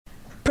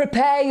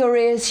Prepare your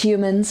ears,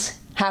 humans.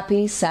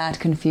 Happy, Sad,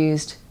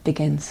 Confused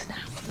begins now.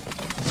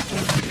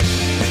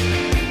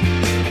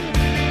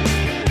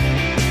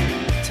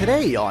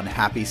 Today on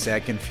Happy,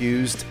 Sad,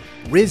 Confused,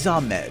 Riz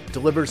Ahmed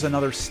delivers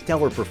another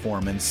stellar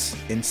performance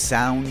in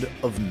Sound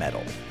of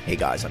Metal. Hey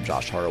guys, I'm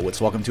Josh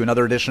Horowitz. Welcome to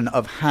another edition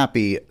of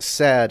Happy,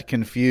 Sad,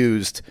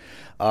 Confused.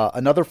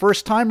 Another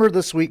first-timer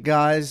this week,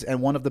 guys,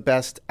 and one of the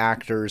best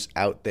actors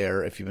out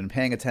there. If you've been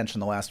paying attention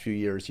the last few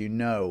years, you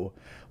know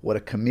what a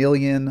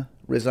chameleon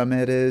Riz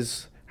Ahmed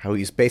is, how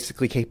he's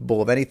basically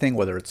capable of anything,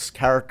 whether it's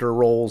character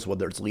roles,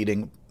 whether it's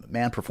leading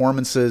man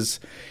performances.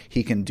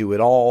 He can do it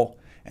all,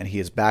 and he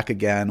is back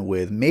again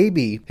with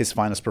maybe his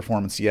finest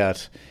performance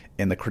yet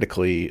in the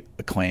critically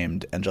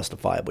acclaimed and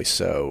justifiably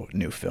so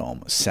new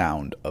film,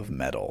 Sound of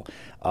Metal.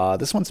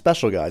 This one's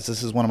special, guys.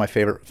 This is one of my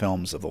favorite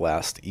films of the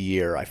last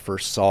year. I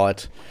first saw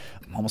it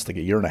almost like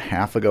a year and a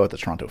half ago at the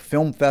Toronto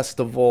Film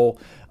Festival.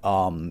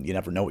 You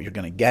never know what you're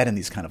going to get in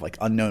these kind of like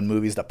unknown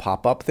movies that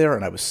pop up there,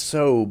 and I was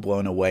so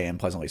blown away and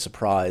pleasantly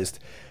surprised.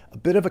 A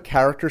bit of a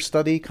character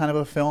study kind of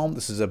a film.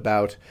 This is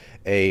about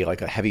a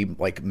heavy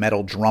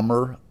metal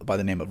drummer by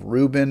the name of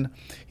Ruben.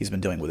 He's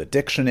been dealing with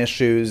addiction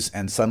issues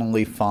and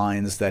suddenly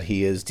finds that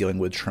he is dealing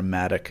with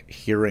traumatic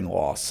hearing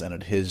loss, and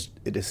it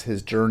is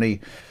his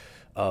journey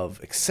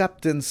of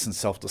acceptance and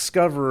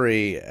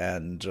self-discovery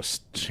and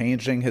just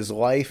changing his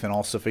life and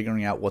also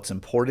figuring out what's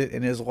important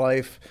in his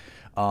life.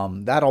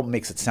 That all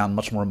makes it sound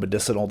much more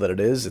medicinal than it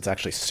is. It's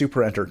actually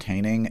super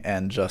entertaining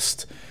and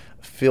just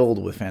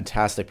filled with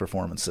fantastic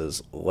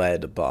performances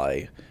led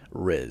by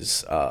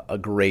Riz. A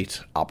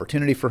great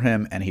opportunity for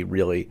him, and he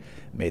really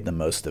made the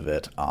most of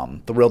it.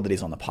 Thrilled that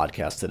he's on the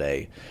podcast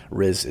today.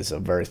 Riz is a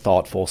very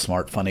thoughtful,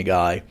 smart, funny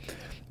guy.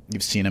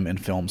 You've seen him in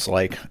films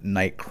like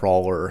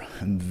Nightcrawler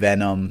and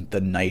Venom,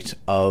 The Night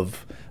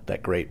of,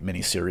 that great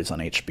miniseries on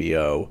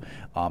HBO.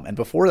 And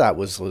before that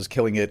was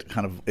killing it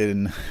kind of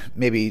in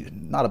maybe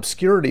not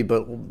obscurity,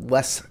 but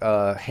less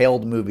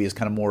hailed movies,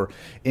 kind of more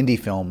indie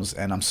films.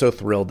 And I'm so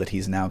thrilled that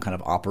he's now kind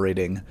of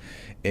operating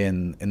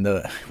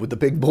with the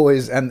big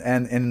boys and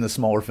in the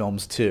smaller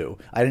films too.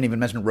 I didn't even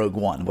mention Rogue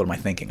One. What am I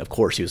thinking? Of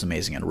course he was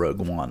amazing in Rogue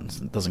One.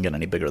 It doesn't get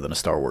any bigger than a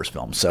Star Wars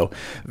film. So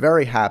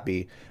very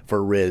happy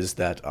for Riz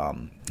that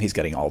he's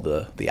getting all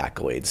the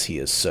accolades he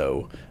is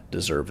so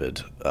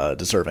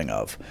deserving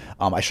of.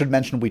 I should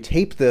mention we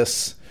taped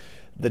this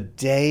the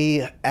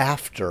day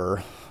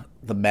after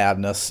the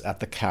madness at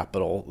the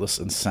Capitol, this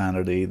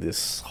insanity,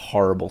 this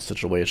horrible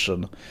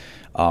situation.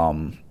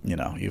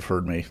 You've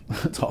heard me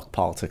talk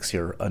politics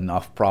here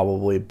enough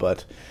probably,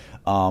 but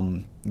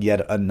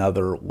yet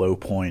another low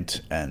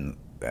point and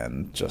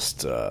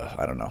just,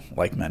 I don't know,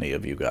 like many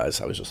of you guys,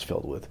 I was just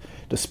filled with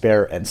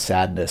despair and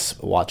sadness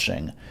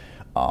watching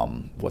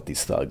what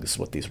these thugs,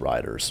 what these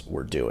riders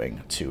were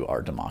doing to our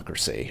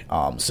democracy.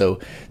 So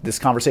this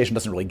conversation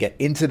doesn't really get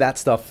into that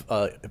stuff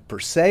per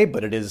se,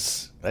 but it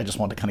is. I just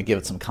wanted to kind of give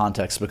it some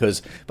context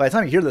because by the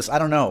time you hear this, I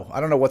don't know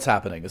what's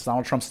happening. Is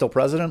Donald Trump still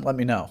president? Let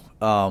me know.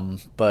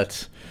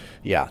 But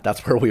yeah,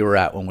 that's where we were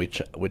at when we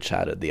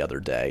chatted the other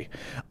day.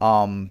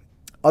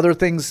 Other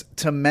things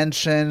to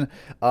mention,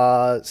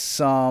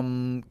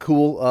 some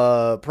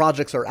cool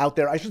projects are out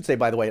there. I should say,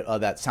 by the way,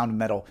 that Sound of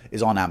Metal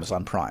is on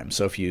Amazon Prime.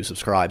 So if you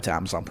subscribe to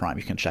Amazon Prime,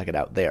 you can check it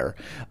out there.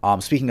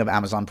 Speaking of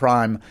Amazon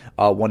Prime,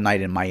 One Night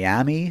in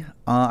Miami,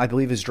 I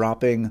believe, is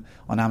dropping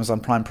on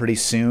Amazon Prime pretty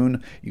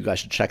soon. You guys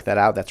should check that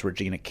out. That's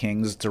Regina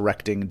King's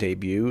directing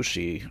debut.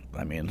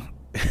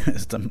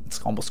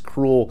 It's almost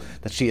cruel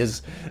that she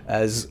is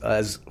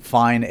as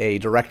fine a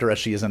director as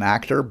she is an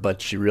actor,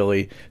 but she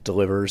really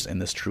delivers in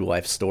this true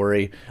life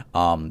story.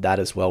 That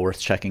is well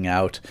worth checking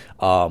out.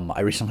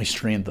 I recently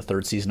streamed the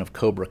third season of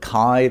Cobra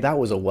Kai. That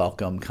was a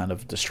welcome kind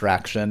of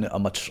distraction, a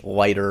much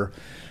lighter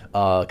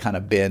kind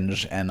of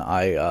binge, and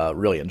I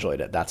really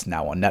enjoyed it. That's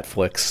now on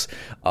Netflix.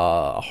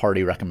 A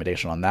hearty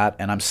recommendation on that.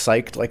 And I'm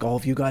psyched, like all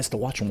of you guys, to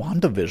watch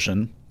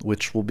WandaVision,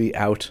 which will be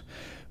out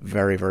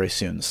very, very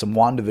soon. Some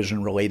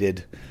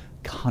WandaVision-related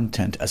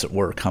content, as it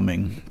were,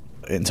 coming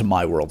into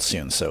my world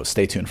soon, so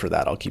stay tuned for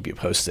that. I'll keep you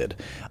posted.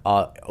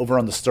 Over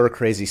on the Stir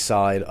Crazy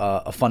side,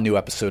 a fun new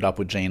episode up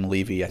with Jane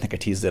Levy. I think I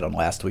teased it on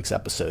last week's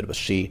episode, but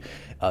she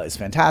is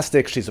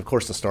fantastic. She's, of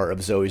course, the star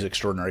of Zoe's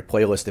Extraordinary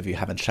Playlist. If you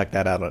haven't checked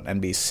that out on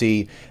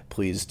NBC,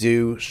 please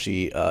do.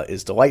 She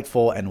is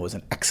delightful and was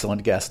an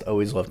excellent guest.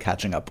 Always love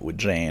catching up with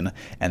Jane,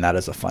 and that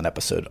is a fun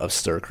episode of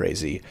Stir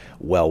Crazy,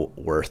 well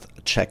worth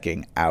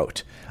checking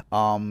out.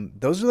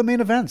 Those are the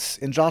main events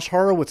in Josh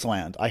Horowitz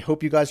land. I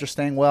hope you guys are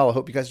staying well. I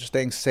hope you guys are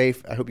staying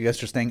safe. I hope you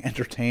guys are staying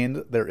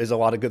entertained. There is a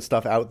lot of good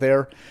stuff out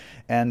there.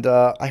 And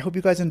I hope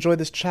you guys enjoy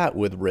this chat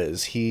with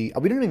Riz. We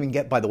didn't even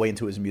get, by the way,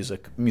 into his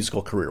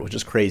musical career, which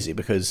is crazy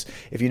because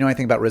if you know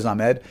anything about Riz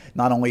Ahmed,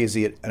 not only is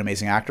he an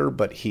amazing actor,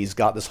 but he's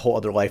got this whole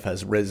other life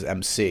as Riz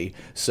MC.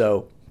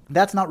 So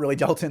that's not really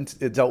dealt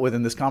with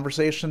in this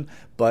conversation,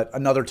 but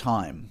another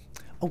time.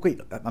 Oh,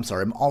 wait, I'm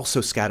sorry. I'm all so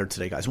scattered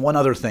today, guys. One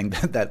other thing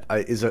that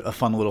is a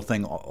fun little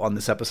thing on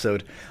this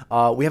episode.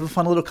 We have a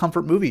fun little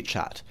comfort movie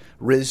chat.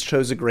 Riz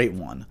chose a great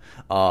one.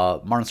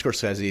 Martin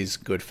Scorsese's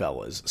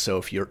Goodfellas. So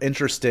if you're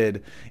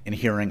interested in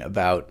hearing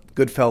about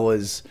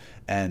Goodfellas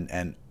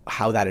and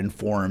how that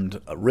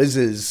informed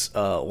Riz's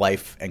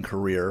life and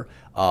career,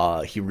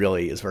 he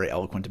really is very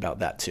eloquent about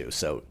that too.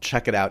 So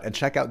check it out, and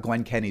check out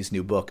Glenn Kenny's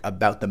new book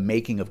about the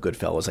making of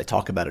Goodfellas. I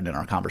talk about it in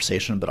our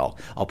conversation, but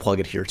I'll plug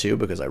it here too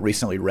because I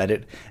recently read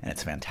it and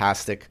it's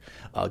fantastic.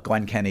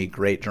 Glenn Kenny,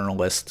 great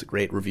journalist,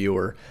 great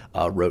reviewer,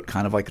 wrote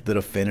kind of like the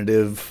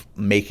definitive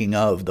making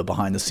of, the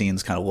behind the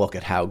scenes kind of look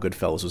at how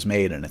Goodfellas was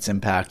made and its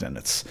impact and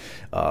its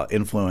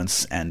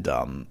influence.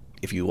 And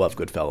if you love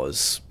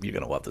Goodfellas, you're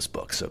going to love this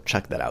book. So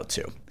check that out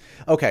too.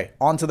 Okay,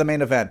 on to the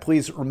main event.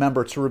 Please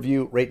remember to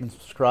review, rate, and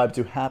subscribe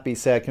to Happy,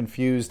 Sad,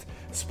 Confused.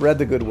 Spread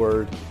the good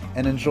word,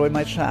 and enjoy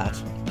my chat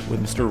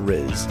with Mr.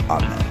 Riz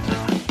Ahmed.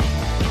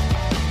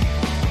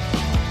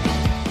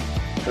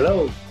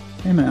 Hello.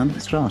 Hey, man.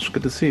 It's Josh.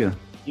 Good to see you.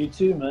 You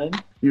too, man.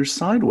 You're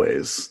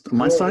sideways.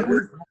 Am I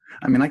sideways?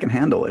 I mean, I can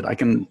handle it. I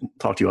can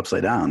talk to you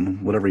upside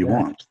down, whatever you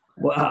want.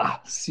 Wow,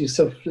 you're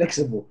so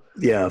flexible.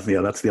 Yeah,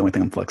 that's the only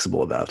thing I'm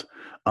flexible about.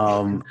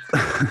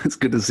 It's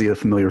good to see a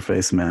familiar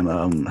face, man.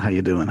 How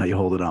you doing? How you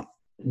holding up?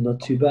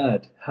 Not too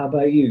bad. How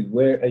about you?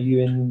 Where are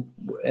you, in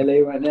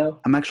LA right now?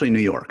 I'm actually in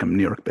New York. I'm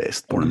New York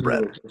based, born and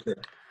bred. Okay.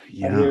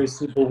 Yeah. I hear it's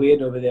super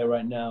weird over there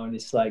right now, and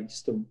it's like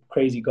just a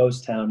crazy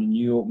ghost town in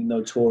New York with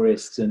no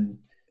tourists. And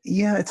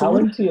yeah, it's how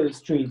empty are the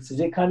streets? Does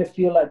it kind of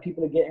feel like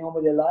people are getting on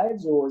with their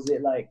lives, or is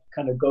it like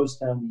kind of ghost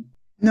town?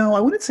 No,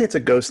 I wouldn't say it's a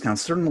ghost town.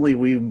 Certainly,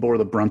 we bore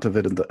the brunt of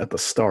it at the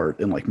start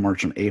in like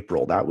March and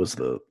April. That was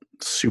the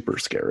super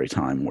scary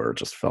time where it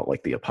just felt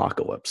like the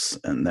apocalypse.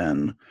 And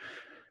then,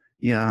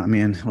 yeah, I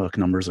mean, look,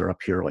 numbers are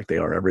up here like they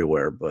are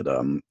everywhere, but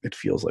it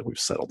feels like we've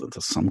settled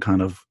into some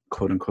kind of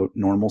quote unquote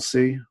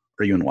normalcy.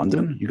 Are you in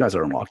London? You guys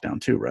are in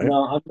lockdown too, right?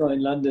 No, I'm not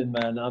in London,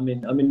 man. I'm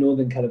in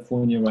Northern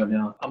California right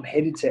now. I'm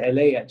headed to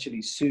LA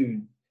actually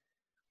soon,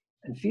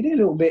 and feeling a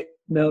little bit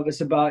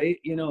nervous about it,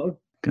 you know.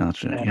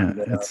 Gotcha. And,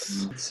 Yeah, it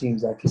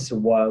seems like it's a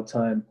wild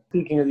time.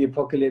 Speaking of the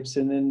apocalypse,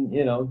 and then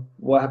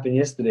what happened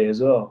yesterday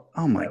as well.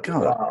 Oh my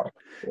God. Wow.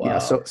 Yeah.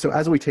 So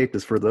as we tape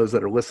this, for those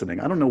that are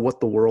listening, I don't know what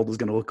the world is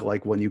going to look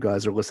like when you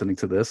guys are listening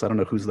to this. I don't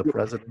know who's the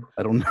president.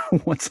 I don't know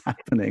what's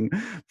happening,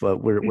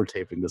 but we're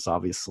taping this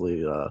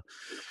obviously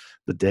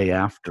the day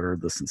after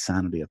this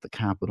insanity at the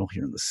Capitol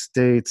here in the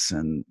States.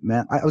 And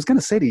man, I was going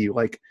to say to you,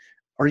 like,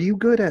 are you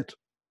good at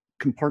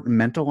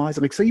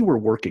compartmentalizing? Like, say you were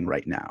working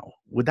right now,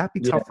 would that be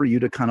tough for you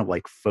to kind of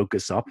like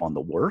focus up on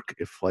the work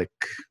if like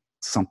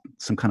some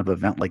kind of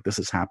event like this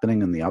is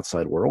happening in the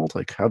outside world?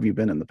 Like, how have you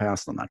been in the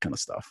past on that kind of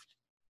stuff?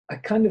 I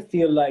kind of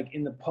feel like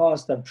in the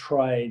past I've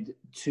tried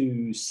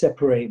to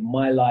separate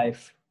my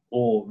life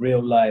or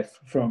real life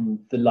from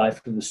the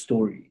life of the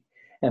story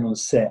and on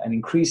set, and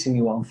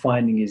increasingly what I'm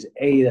finding is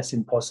A, that's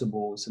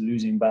impossible, it's a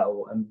losing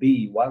battle, and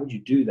B, why would you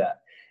do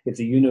that if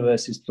the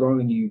universe is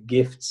throwing you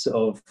gifts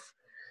of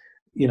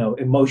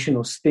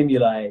emotional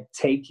stimuli?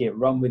 Take it,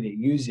 run with it,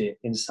 use it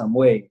in some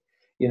way.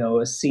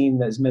 A scene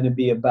that's meant to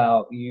be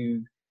about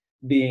you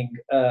being,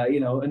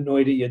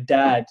 annoyed at your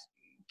dad.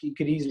 You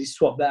could easily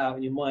swap that out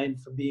in your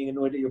mind for being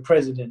annoyed at your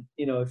president.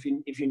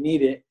 If you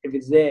need it, if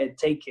it's there,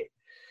 take it.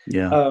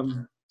 Yeah.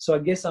 So I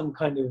guess I'm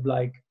kind of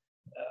like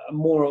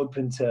more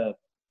open to,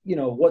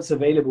 what's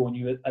available when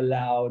you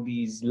allow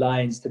these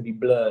lines to be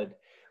blurred.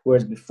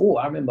 Whereas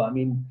before, I remember,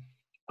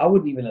 I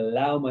wouldn't even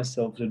allow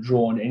myself to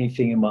draw on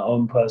anything in my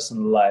own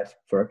personal life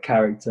for a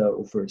character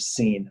or for a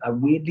scene. I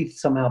weirdly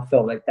somehow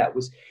felt like that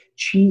was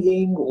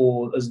cheating,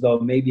 or as though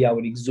maybe I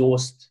would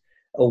exhaust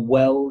a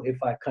well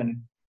if I kind of,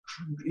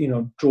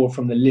 draw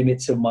from the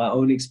limits of my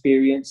own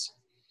experience.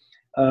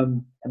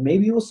 And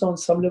maybe also on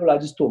some level, I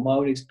just thought my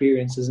own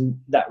experience isn't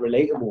that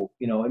relatable.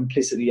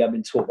 Implicitly, I've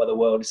been taught by the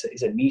world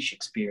it's a niche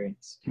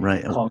experience,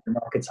 right? An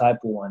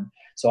archetypal one.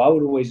 So I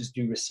would always just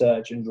do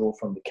research and draw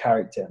from the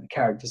character and the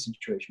character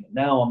situation. But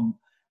now I'm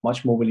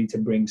much more willing to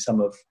bring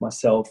some of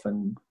myself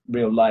and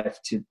real life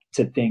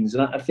to things.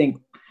 And I think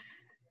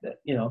that,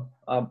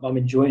 I'm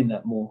enjoying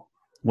that more.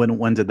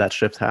 When did that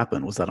shift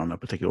happen? Was that on a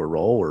particular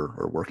role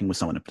or working with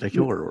someone in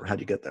particular, or how'd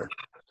you get there?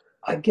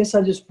 I guess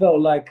I just felt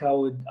like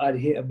I'd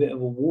hit a bit of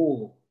a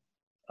wall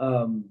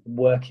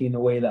working the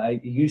way that I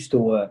used to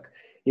work.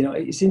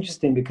 It's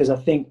interesting because I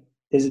think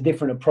there's a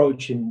different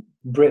approach in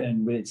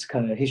Britain with its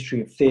kind of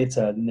history of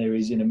theatre than there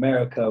is in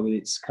America with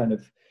its kind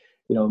of,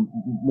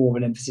 more of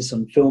an emphasis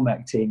on film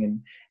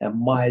acting and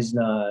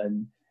Meisner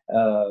and,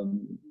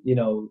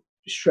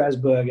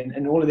 Strasbourg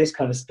and all of this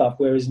kind of stuff.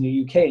 Whereas in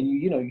the UK, and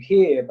you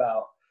hear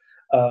about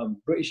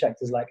British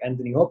actors like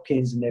Anthony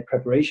Hopkins, and their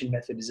preparation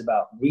method is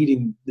about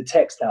reading the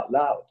text out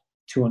loud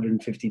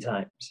 250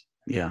 times.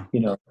 Yeah.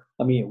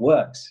 It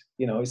works.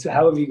 It's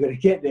however you got to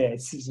get there.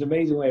 It's an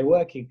amazing way of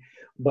working.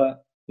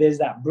 But there's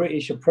that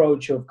British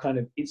approach of kind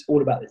of, it's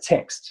all about the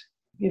text.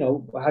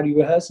 How do you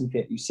rehearse in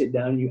theatre? You sit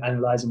down and you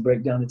analyze and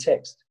break down the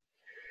text.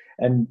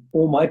 And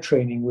all my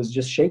training was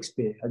just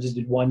Shakespeare. I just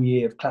did 1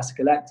 year of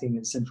classical acting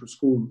at Central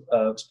School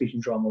of Speech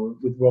and Drama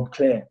with Rob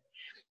Clare.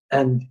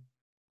 And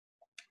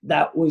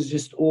that was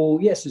just all,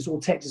 yes, it's all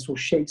text, it's all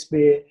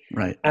Shakespeare.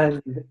 Right.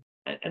 And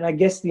I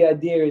guess the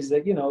idea is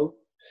that, you know,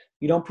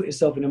 you don't put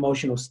yourself in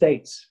emotional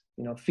states.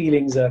 You know,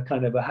 feelings are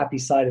kind of a happy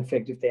side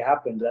effect if they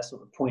happen, but that's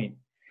not the point.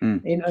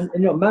 And you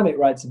know, Mamet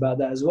writes about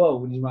that as well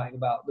when he's writing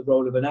about the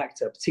role of an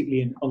actor,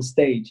 particularly on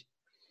stage.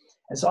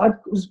 And so I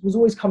was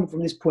always coming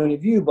from this point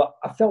of view, but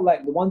I felt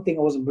like the one thing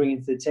I wasn't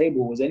bringing to the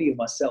table was any of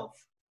myself.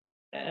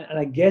 And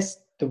I guess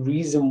the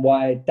reason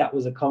why that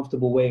was a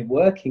comfortable way of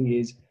working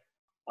is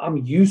I'm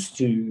used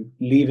to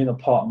leaving a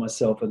part of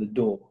myself at the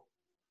door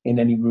in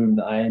any room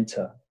that I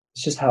enter.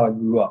 It's just how I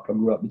grew up. I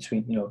grew up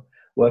between, you know,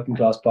 working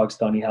class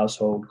Pakistani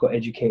household, got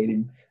educated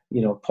in,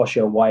 you know,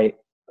 posher, white,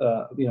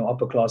 you know,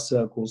 upper class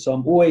circles. So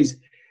I'm always,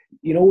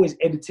 you know, always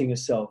editing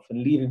yourself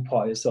and leaving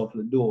part of yourself at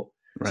the door.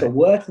 Right. So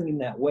working in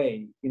that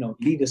way, you know,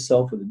 leave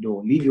yourself at the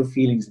door, leave your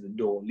feelings at the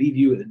door, leave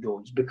you at the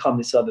door, just become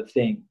this other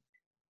thing.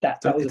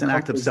 So it's an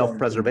act of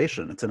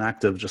self-preservation. It's an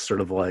act of just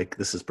sort of like,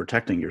 this is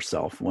protecting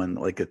yourself when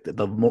like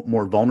the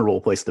more vulnerable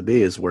place to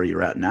be is where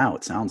you're at now.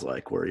 It sounds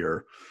like where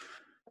you're,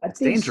 it's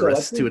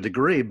dangerous to a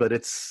degree, but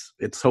it's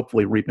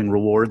hopefully reaping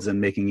rewards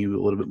and making you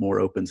a little bit more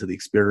open to the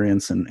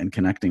experience and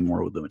connecting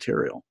more with the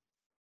material.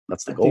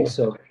 That's the goal.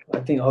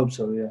 I hope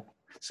so. Yeah.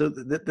 So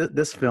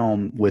this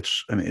film,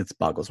 which, I mean, it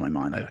boggles my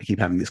mind. I keep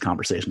having these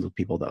conversations with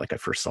people that like I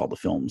first saw the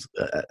films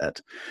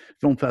at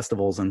film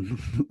festivals and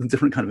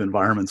different kind of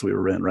environments we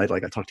were in, right?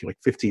 Like I talked to you like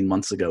 15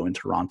 months ago in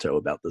Toronto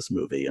about this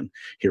movie, and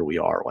here we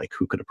are. Like,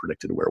 who could have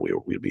predicted where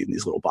we'd be in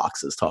these little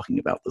boxes talking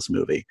about this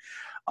movie?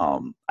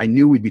 I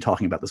knew we'd be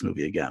talking about this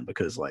movie again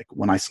because like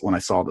when I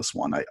saw this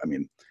one, I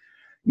mean,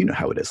 you know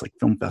how it is, like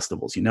film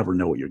festivals, you never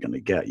know what you're going to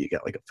get. You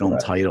get like a film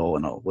title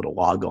and a little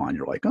log on.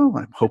 You're like, oh,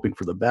 I'm hoping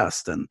for the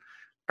best. And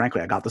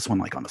frankly, I got this one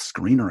like on a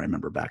screener, I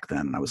remember back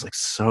then, and I was like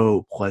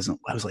so pleasant.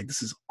 I was like,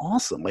 this is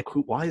awesome. Like,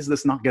 why is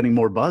this not getting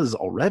more buzz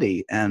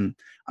already? And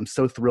I'm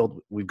so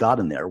thrilled we've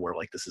gotten there where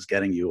like this is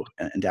getting you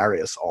and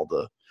Darius all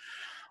the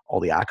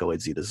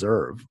accolades you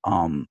deserve.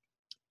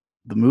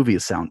 The movie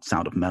is Sound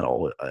of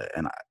Metal,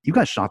 and you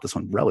guys shot this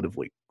one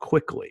relatively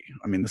quickly.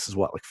 I mean, this is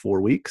what, like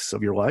 4 weeks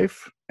of your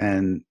life,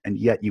 and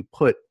yet you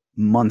put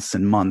months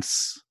and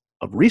months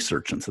of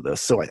research into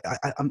this. So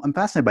I'm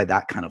fascinated by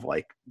that kind of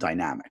like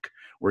dynamic,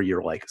 where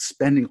you're like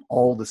spending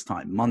all this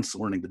time, months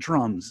learning the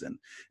drums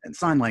and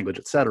sign language,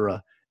 et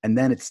cetera. And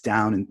then it's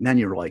down and then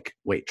you're like,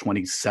 wait,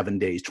 27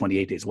 days,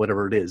 28 days,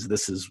 whatever it is,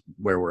 this is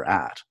where we're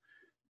at.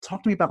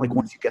 Talk to me about like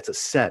once you get to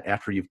set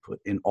after you've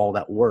put in all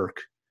that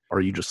work, are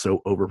you just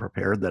so over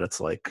prepared that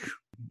it's like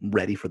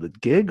ready for the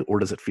gig? Or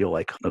does it feel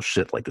like, oh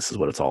shit, like this is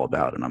what it's all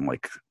about and I'm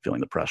like feeling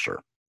the pressure?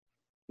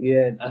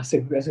 Yeah, that's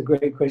a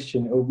great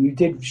question. We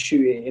did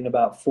shoot it in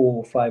about 4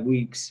 or 5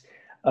 weeks.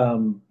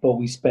 But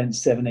we spent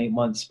 7-8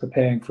 months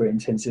preparing for it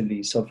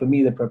intensively. So for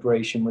me, the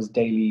preparation was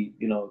daily,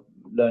 you know,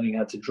 learning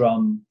how to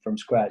drum from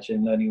scratch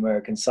and learning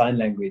American Sign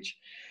Language.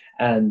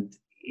 And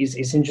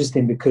it's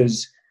interesting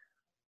because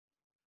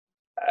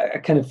I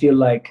kind of feel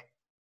like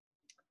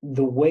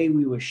the way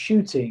we were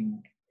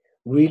shooting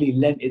really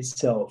lent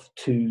itself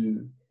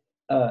to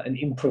an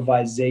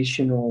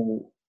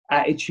improvisational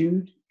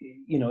attitude.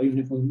 You know, even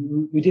if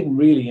we didn't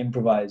really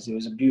improvise, it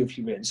was a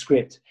beautifully written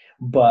script,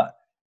 but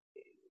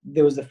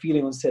there was a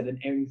feeling on set that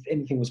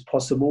anything was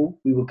possible.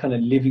 We were kind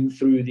of living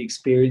through the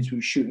experience. We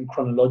were shooting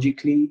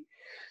chronologically.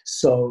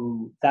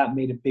 So that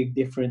made a big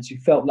difference. You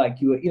felt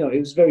like you were, you know, it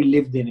was very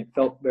lived in. It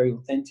felt very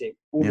authentic.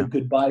 All the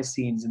goodbye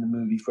scenes in the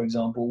movie, for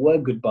example, were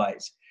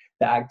goodbyes.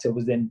 The actor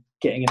was then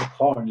getting in a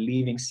car and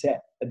leaving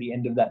set at the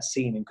end of that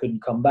scene and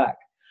couldn't come back.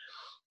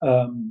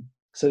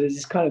 So there's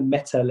this kind of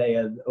meta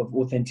layer of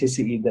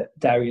authenticity that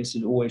Darius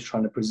is always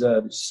trying to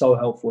preserve. It's so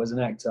helpful as an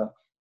actor.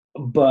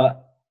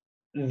 But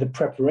the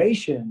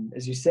preparation,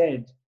 as you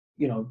said,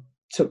 you know,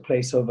 took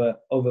place over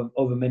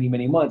many,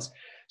 many months.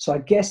 So I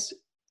guess,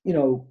 you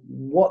know,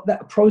 what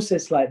that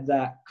process like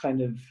that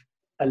kind of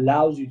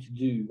allows you to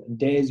do and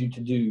dares you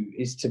to do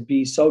is to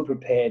be so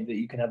prepared that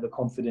you can have the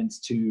confidence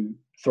to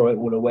throw it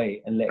all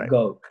away and let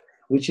go,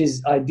 which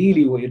is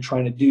ideally what you're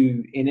trying to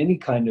do in any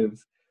kind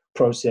of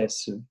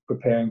process of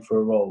preparing for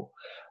a role.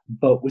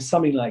 But with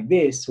something like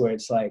this, where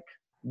it's like,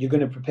 you're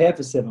going to prepare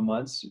for 7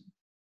 months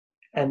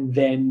and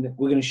then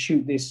we're going to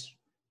shoot this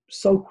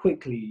so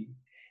quickly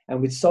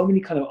and with so many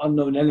kind of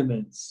unknown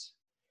elements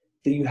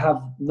that you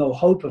have no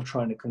hope of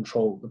trying to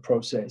control the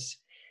process,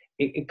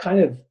 it kind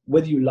of,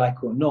 whether you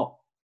like or not,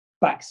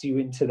 backs you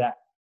into that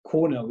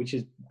corner, which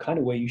is kind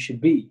of where you should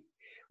be,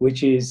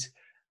 which is,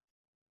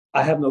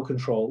 I have no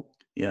control.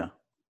 Yeah.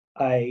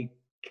 I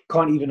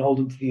can't even hold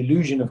on to the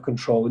illusion of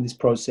control in this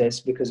process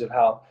because of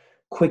how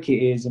quick it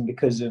is and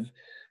because of,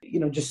 you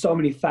know, just so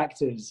many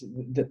factors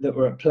that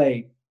were at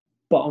play.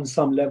 But on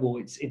some level,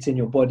 it's in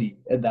your body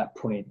at that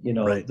point, you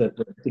know,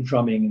 the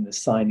drumming and the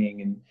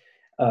signing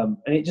and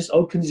it just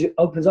opens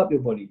up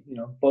your body, you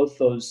know. Both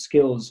those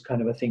skills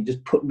kind of, I think,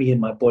 just put me in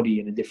my body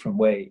in a different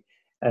way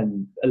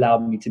and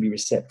allowed me to be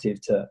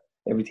receptive to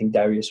everything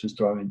Darius was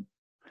throwing.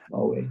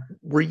 way.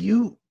 Were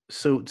you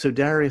so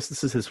Darius?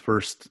 This is his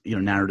first,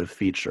 narrative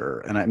feature,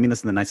 and I mean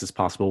this in the nicest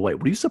possible way.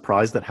 Were you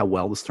surprised at how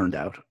well this turned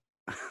out?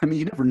 I mean,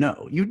 you never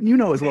know. You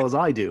know as well as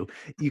I do.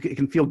 It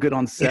can feel good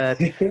on set.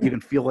 You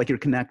can feel like you're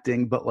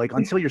connecting, but like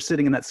until you're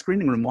sitting in that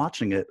screening room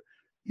watching it,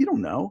 you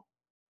don't know.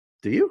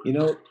 Do you?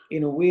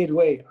 In a weird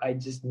way, I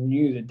just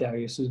knew that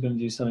Darius was going to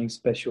do something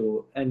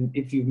special. And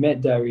if you've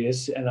met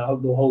Darius, and I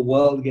hope the whole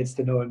world gets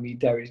to know and meet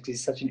Darius, because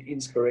he's such an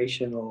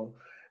inspirational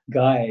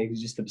guy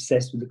who's just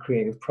obsessed with the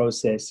creative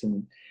process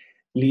and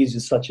leads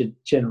with such a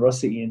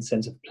generosity and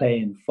sense of play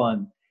and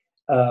fun.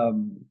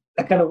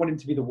 I kind of want him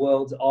to be the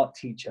world's art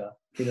teacher.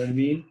 You know what I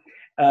mean?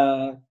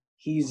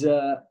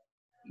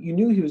 You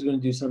knew he was going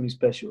to do something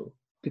special,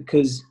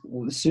 because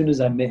as soon as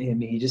I met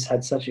him, he just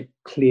had such a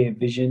clear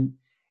vision.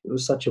 It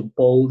was such a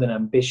bold and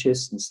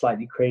ambitious and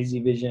slightly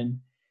crazy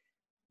vision,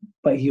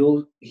 but he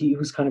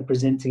was kind of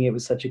presenting it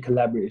with such a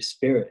collaborative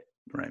spirit.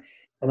 Right.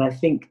 And I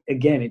think,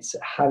 again, it's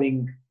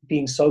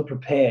being so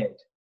prepared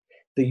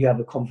that you have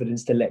the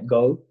confidence to let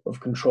go of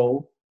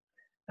control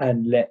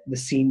and let the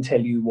scene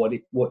tell you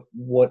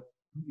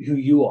who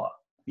you are,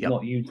 yep.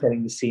 Not you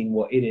telling the scene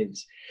what it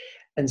is.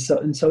 And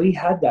so he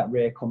had that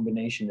rare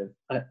combination of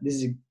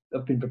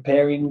I've been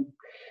preparing,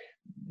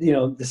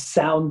 the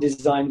sound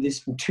design of this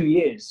for 2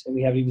 years, and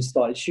we haven't even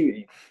started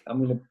shooting.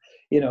 I'm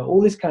gonna,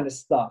 all this kind of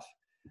stuff,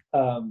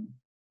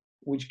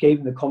 which gave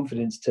him the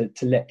confidence to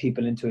let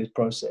people into his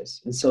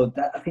process. And so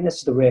I think that's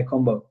just a rare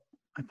combo.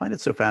 I find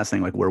it so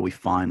fascinating, like where we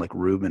find like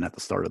Ruben at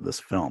the start of this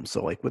film.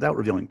 So like without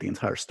revealing the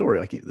entire story,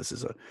 like this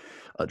is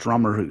a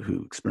drummer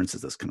who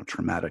experiences this kind of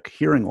traumatic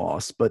hearing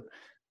loss, but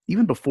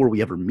even before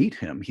we ever meet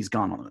him, he's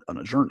gone on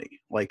a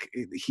journey. Like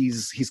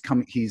he's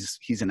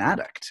an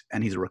addict,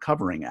 and he's a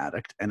recovering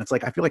addict. And it's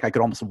like, I feel like I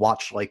could almost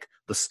watch like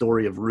the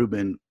story of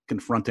Ruben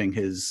confronting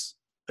his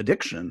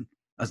addiction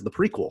as the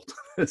prequel to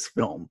this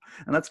film.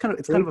 And it's kind of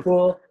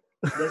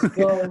Let's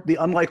go. The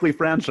unlikely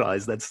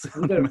franchise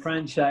we're going to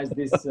franchise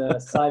this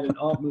silent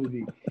art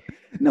movie.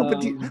 No,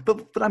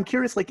 but I'm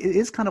curious, like it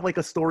is kind of like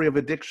a story of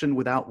addiction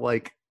without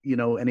like,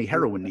 any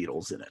heroin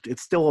needles in it.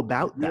 It's still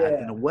about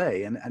that in a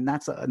way. And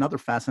that's another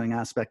fascinating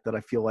aspect that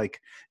I feel like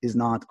is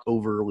not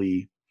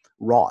overly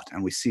wrought.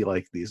 And we see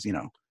like these,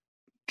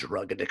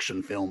 drug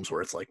addiction films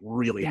where it's like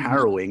really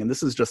harrowing. And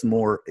this is just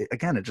more,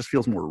 again, it just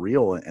feels more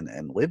real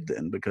and lived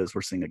in, because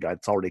we're seeing a guy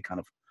that's already kind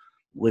of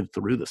lived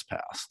through this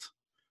past.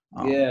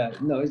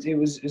 It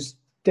was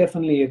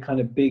definitely a kind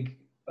of big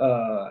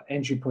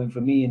entry point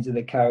for me into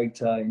the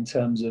character, in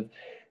terms of,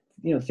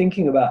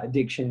 thinking about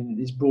addiction in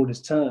its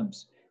broadest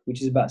terms, which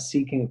is about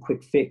seeking a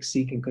quick fix,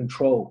 seeking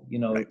control.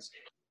 Right. It's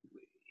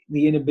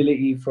the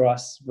inability for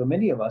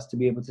many of us, to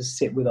be able to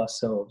sit with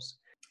ourselves,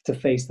 to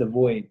face the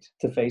void,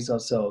 to face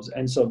ourselves.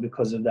 And so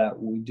because of that,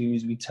 what we do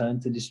is we turn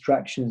to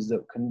distractions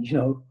that can,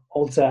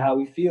 alter how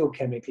we feel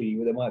chemically.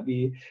 Where there might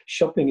be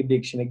shopping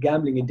addiction, a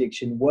gambling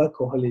addiction,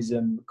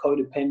 workaholism,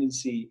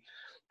 codependency.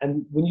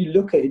 And when you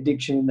look at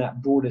addiction in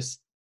that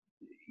broadest,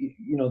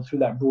 through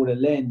that broader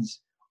lens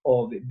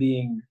of it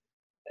being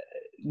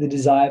the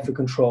desire for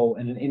control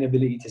and an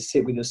inability to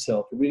sit with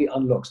yourself, it really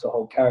unlocks the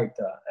whole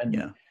character.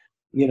 And,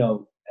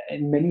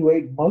 in many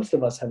ways, most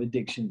of us have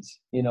addictions.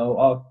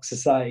 Our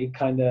society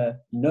kind of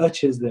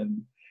nurtures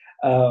them,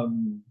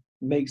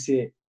 makes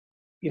it,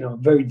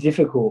 very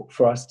difficult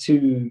for us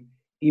to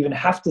even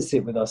have to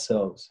sit with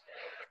ourselves.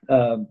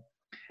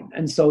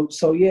 And so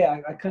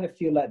I kind of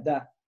feel like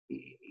that,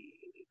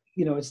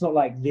 it's not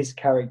like this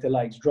character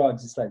likes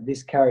drugs. It's like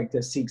this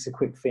character seeks a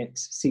quick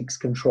fix, seeks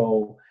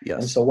control. Yes.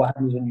 And so what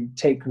happens when you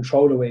take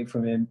control away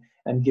from him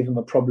and give him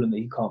a problem that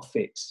he can't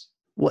fix?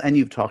 Well, and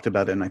you've talked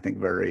about it, and I think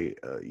very,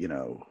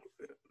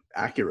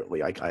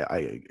 accurately.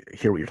 I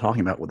hear what you're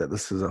talking about with it.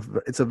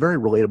 It's a very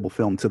relatable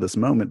film to this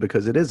moment,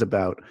 because it is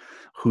about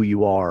who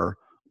you are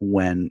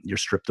when you're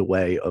stripped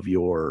away of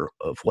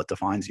what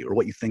defines you, or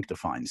what you think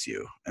defines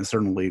you. And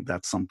certainly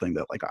that's something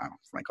that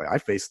frankly I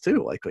face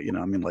too. Like,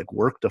 like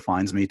work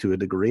defines me to a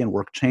degree, and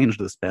work changed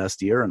this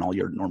past year, and all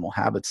your normal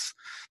habits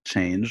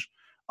change.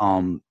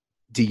 Do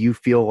you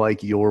feel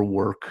like your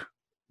work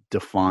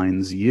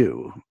defines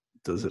you?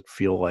 Does it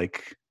feel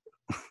like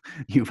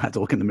you've had to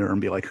look in the mirror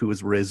and be like, who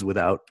is Riz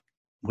without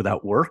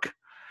work?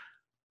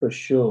 For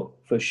sure.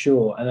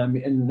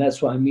 And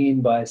that's what I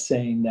mean by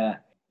saying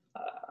that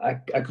I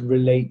could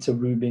relate to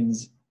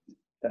Ruben's,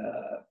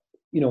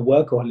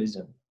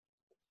 workaholism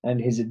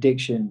and his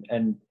addiction,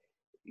 and,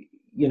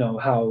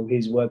 how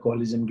his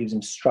workaholism gives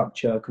him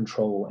structure,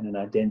 control, and an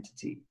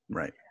identity.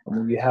 Right. And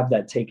when you have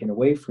that taken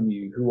away from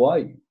you, who are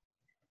you?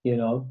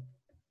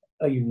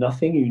 Are you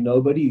nothing? Are you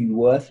nobody? Are you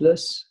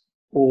worthless?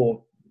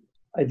 Or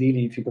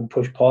ideally, if you can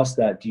push past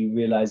that, do you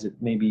realize that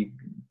maybe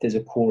there's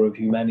a core of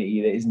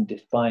humanity that isn't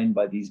defined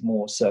by these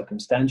more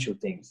circumstantial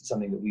things? It's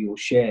something that we all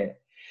share.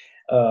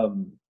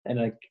 And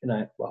I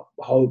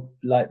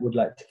would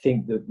like to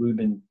think that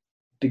Ruben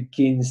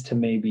begins to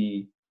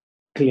maybe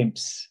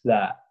glimpse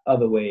that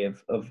other way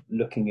of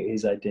looking at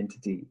his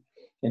identity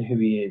and who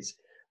he is.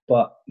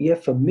 But yeah,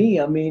 for me,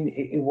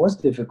 it was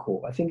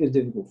difficult. I think it was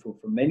difficult for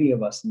many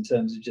of us, in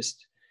terms of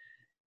just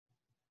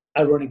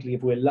ironically,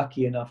 if we're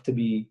lucky enough to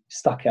be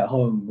stuck at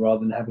home rather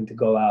than having to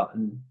go out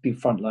and be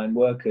frontline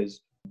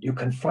workers, you're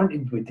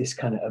confronted with this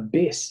kind of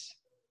abyss,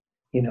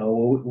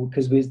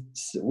 because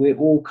we're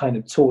all kind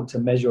of taught to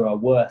measure our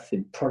worth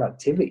in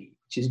productivity,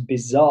 which is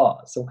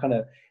bizarre. Some kind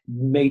of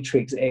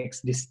Matrix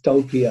X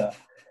dystopia,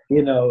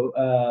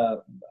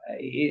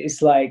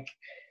 it's like,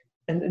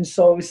 and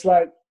so it's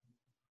like,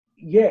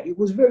 yeah, it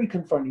was very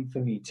confronting for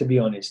me, to be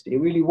honest. It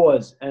really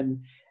was.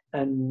 And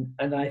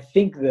I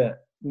think that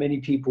many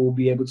people will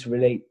be able to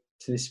relate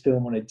to this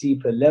film on a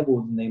deeper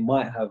level than they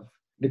might have,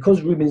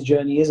 because Ruben's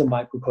journey is a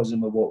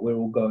microcosm of what we're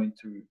all going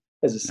through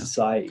as a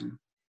society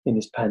in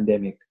this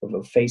pandemic,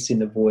 of facing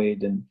the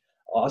void and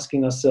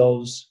asking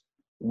ourselves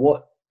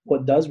what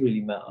does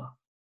really matter.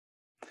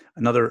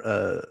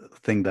 Another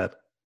thing that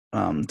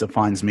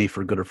defines me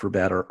for good or for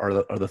bad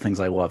are the things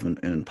I love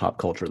in pop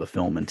culture, the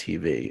film and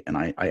TV. And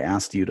I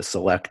asked you to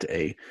select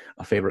a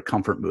favorite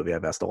comfort movie.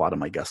 I've asked a lot of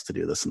my guests to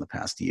do this in the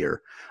past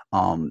year.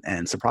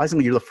 And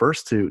surprisingly, you're the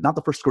first to, not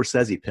the first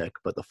Scorsese pick,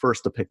 but the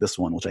first to pick this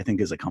one, which I think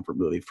is a comfort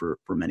movie for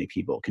many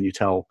people. Can you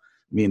tell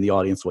me and the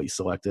audience what you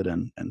selected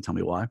and tell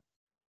me why?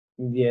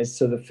 Yes,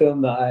 so the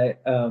film that I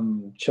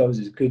chose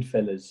is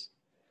Goodfellas.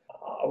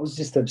 I was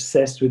just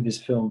obsessed with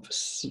this film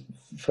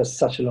for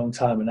such a long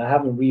time, and I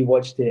haven't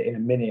rewatched it in a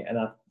minute, and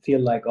I feel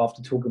like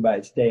after talking about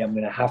it today, I'm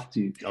going to have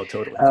to. Oh,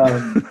 totally.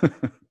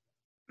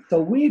 So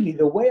weirdly,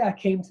 the way I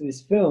came to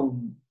this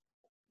film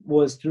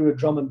was through a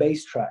drum and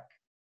bass track.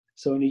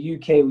 So in the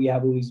UK, we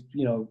have all these,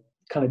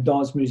 kind of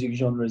dance music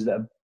genres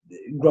that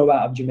grow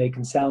out of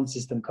Jamaican sound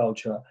system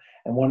culture,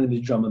 and one of them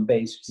is drum and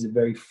bass, which is a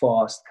very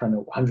fast, kind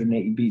of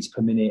 180 beats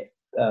per minute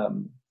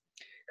kind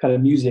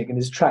of music. And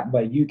this track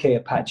by UK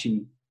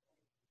Apache,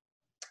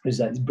 who's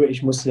this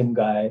British Muslim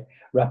guy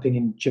rapping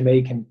in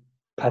Jamaican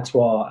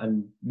patois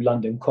and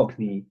London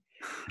Cockney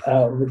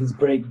with his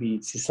break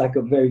beats. It's like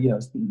a very,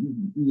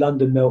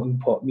 London melting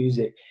pot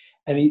music.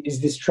 And it's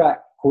this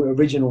track called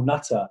Original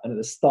Nutter. And at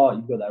the start,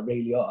 you've got that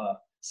Ray Liotta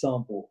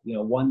sample.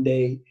 One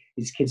day,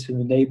 these kids from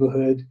the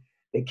neighborhood,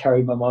 they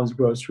carried my mom's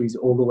groceries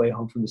all the way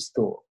home from the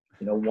store.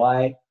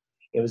 Why?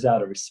 It was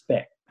out of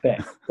respect.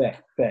 Back.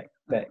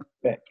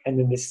 And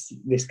then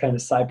this kind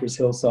of Cypress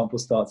Hill sample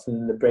starts, and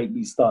then the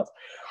breakbeat starts.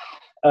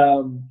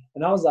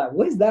 And I was like,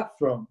 where's that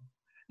from?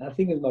 And I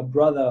think it was my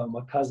brother or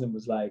my cousin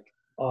was like,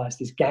 oh, it's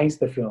this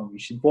gangster film, you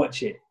should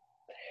watch it.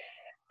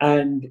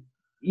 And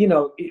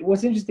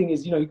what's interesting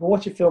is, you can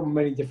watch a film on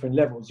many different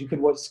levels. You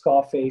could watch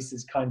Scarface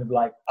as kind of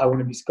like, I want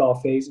to be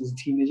Scarface as a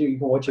teenager. You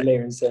can watch it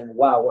later and say,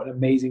 wow, what an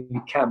amazingly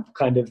camp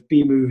kind of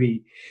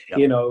B-movie,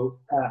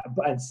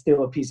 and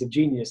still a piece of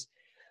genius.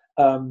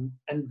 And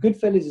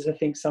Goodfellas is, I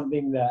think,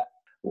 something that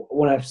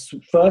when I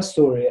first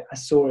saw it,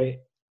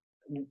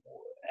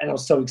 and I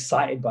was so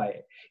excited by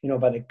it,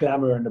 by the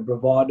glamour and the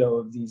bravado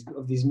of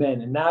these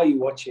men. And now you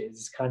watch it,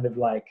 it's kind of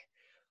like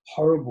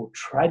horrible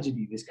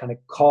tragedy, this kind of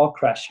car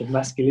crash of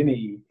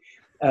masculinity,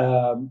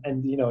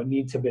 and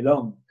need to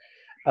belong.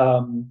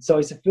 So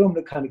it's a film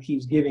that kind of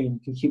keeps giving, and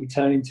you can keep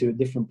returning to at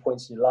different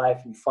points in your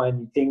life, and you find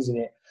new things in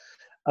it.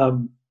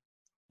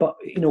 But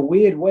in a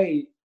weird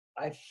way,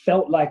 I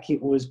felt like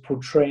it was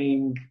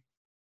portraying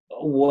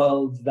a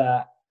world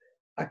that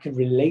I could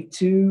relate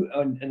to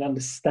and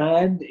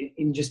understand,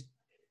 in just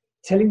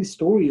telling the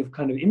story of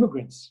kind of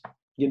immigrants,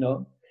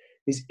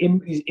 these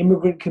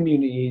immigrant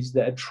communities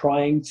that are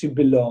trying to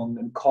belong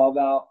and carve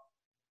out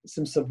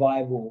some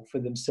survival for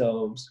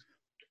themselves,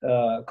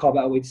 carve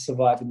out a way to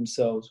survive for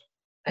themselves.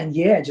 And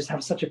just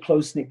have such a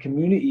close-knit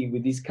community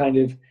with this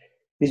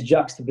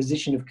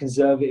juxtaposition of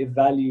conservative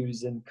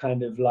values and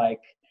kind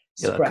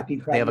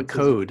they have a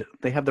code.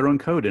 They have their own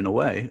code in a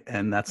way,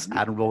 and that's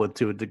admirable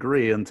to a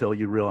degree until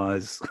you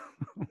realize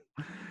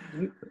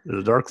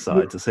the dark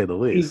side, to say the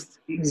least.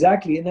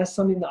 Exactly, and that's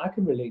something that I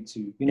can relate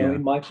to,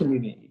 in my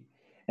community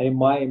and in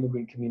my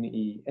immigrant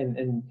community,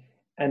 and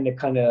the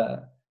kind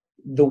of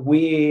the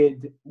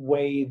weird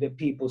way that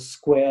people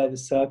square the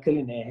circle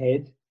in their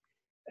head,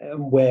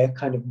 and where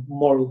kind of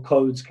moral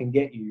codes can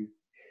get you.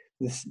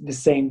 The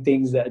same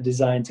things that are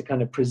designed to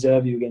kind of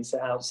preserve you against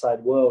the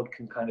outside world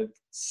can kind of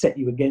set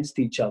you against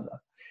each other,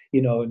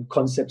 and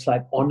concepts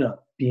like honor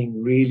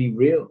being really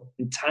real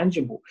and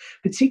tangible,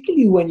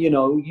 particularly when,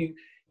 you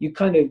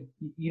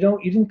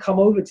didn't come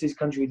over to this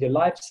country with your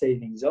life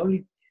savings. The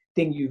only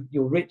thing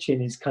you're rich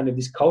in is kind of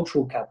this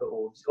cultural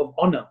capital of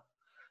honor.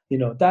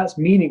 That's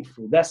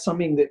meaningful. That's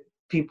something that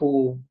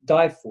people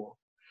die for,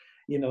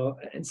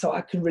 and so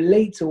I can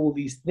relate to all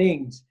these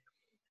things.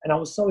 And I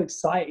was so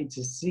excited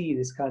to see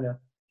this kind of,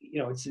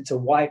 it's a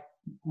white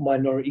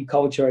minority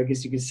culture, I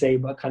guess you could say,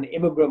 but kind of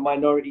immigrant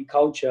minority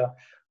culture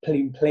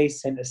playing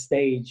place center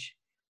stage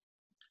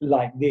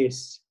like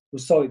this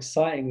was so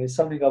exciting. It's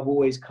something I've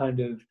always kind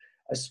of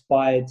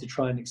aspired to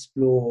try and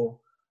explore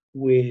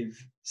with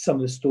some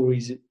of the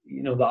stories,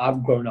 that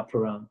I've grown up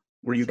around.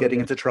 Were you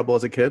getting into trouble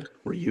as a kid?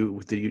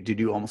 Did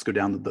you almost go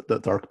down the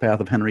dark path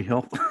of Henry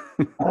Hill?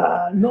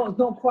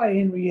 Not quite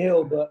Henry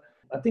Hill, but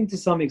I think to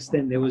some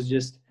extent there was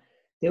just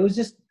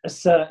a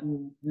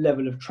certain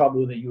level of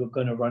trouble that you were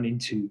going to run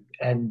into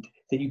and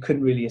that you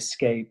couldn't really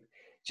escape.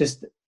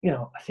 just,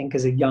 I think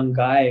as a young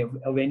guy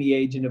of any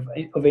age and of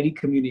any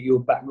community or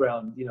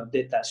background,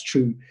 that's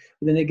true.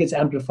 But then it gets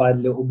amplified a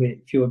little bit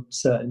if you're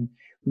certain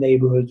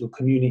neighborhoods or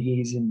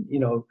communities,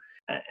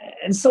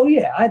 and so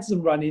yeah, I had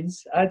some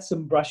run-ins, I had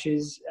some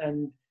brushes,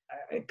 and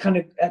kind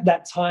of at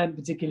that time,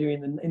 particularly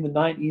in the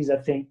 90s, I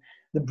think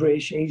the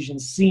British Asian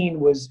scene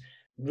was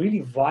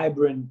really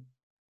vibrant,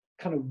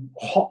 kind of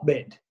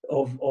hotbed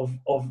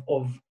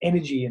of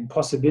energy and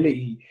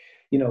possibility.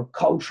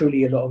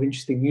 Culturally, a lot of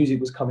interesting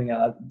music was coming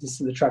out. This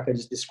is the track I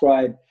just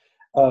described.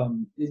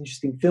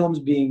 Interesting films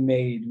being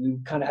made. We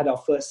kind of had our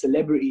first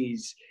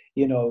celebrities,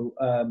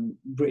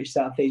 British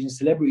South Asian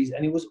celebrities.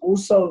 And it was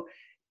also,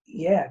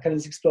 kind of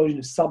this explosion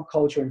of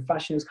subculture and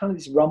fashion. It was kind of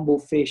this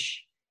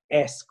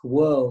Rumblefish-esque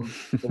world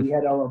where we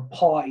had our own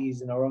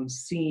parties and our own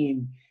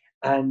scene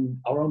and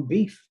our own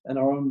beef and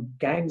our own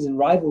gangs and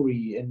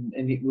rivalry. And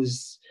it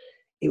was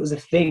a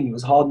thing. It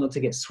was hard not to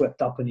get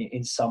swept up in it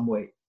in some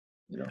way.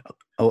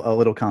 A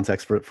little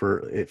context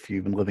for if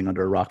you've been living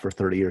under a rock for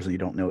 30 years and you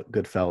don't know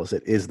Goodfellas,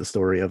 it is the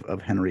story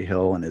of Henry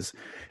Hill and his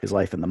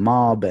life in the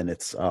mob, and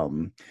it's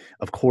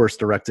of course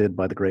directed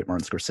by the great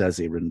Martin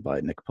Scorsese, written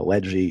by Nick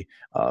Pileggi,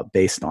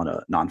 based on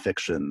a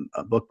nonfiction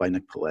book by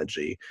Nick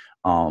Pileggi.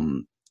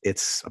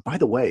 It's, by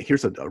the way,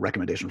 here's a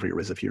recommendation for you,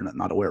 Riz, if you're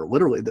not aware.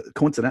 Literally,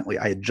 coincidentally,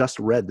 I had just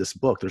read this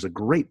book. There's a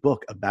great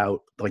book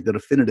about like the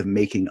definitive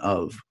making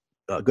of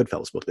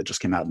Goodfellas book that just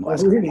came out in the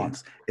last couple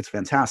months. It's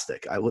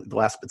fantastic. It's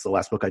the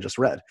last book I just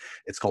read.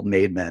 It's called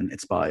Made Men.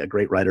 It's by a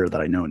great writer that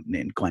I know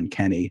named Glenn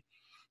Kenny.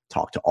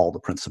 Talk to all the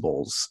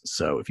principals.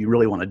 So if you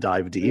really want to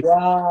dive deep,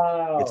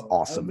 wow, it's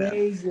awesome.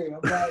 Amazing.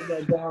 I'm writing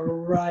that down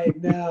right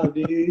now,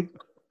 dude.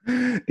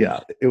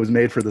 Yeah, it was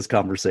made for this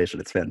conversation.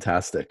 It's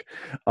fantastic.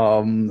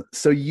 So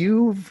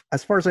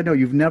as far as I know,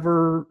 you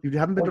haven't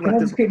been directed. Can I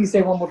just quickly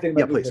say one more thing?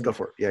 Yeah, please go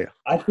for it. Yeah.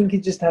 I think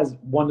it just has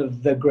one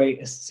of the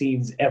greatest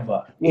scenes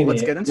ever. Well,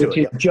 let's get into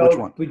it. Which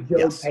one? With Joe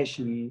Yes.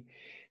 Pesci.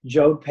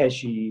 Joe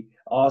Pesci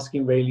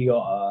asking Ray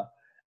Liotta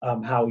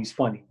how he's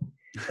funny.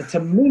 And to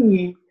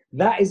me,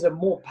 that is a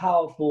more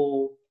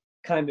powerful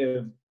kind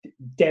of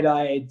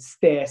dead-eyed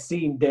stare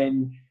scene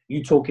than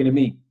you talking to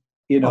me.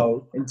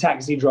 In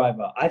Taxi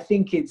Driver. I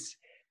think it's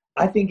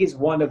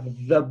one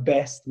of the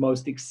best,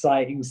 most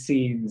exciting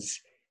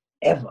scenes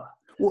ever.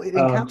 Well, it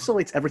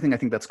encapsulates everything I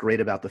think that's great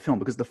about the film,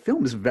 because the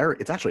film is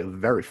it's actually a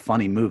very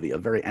funny movie, a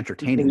very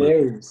entertaining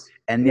movie.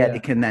 And yet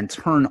it can then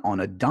turn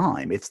on a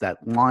dime. It's that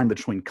line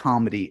between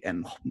comedy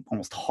and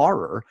almost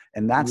horror.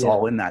 And that's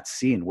all in that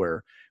scene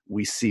where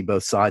we see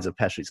both sides of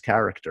Pesci's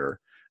character.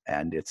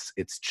 And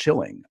it's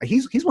chilling.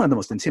 He's one of the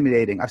most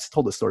intimidating. I've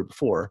told this story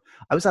before.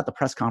 I was at the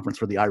press conference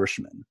for The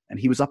Irishman, and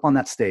he was up on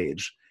that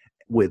stage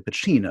with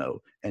Pacino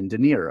and De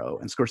Niro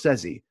and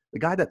Scorsese. The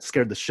guy that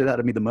scared the shit out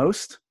of me the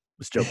most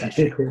was Joe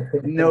Pesci.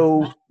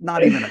 No,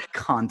 not even a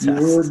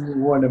contest. You wouldn't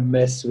want to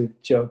mess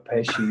with Joe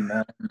Pesci,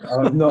 man.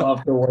 Not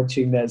after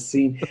watching that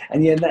scene.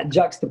 And that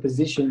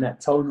juxtaposition, that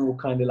tonal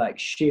kind of like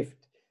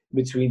shift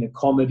between the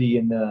comedy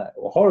and the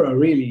horror,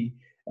 really,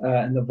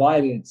 and the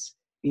violence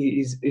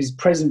is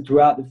present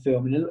throughout the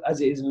film, and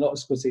as it is in a lot of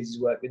Scorsese's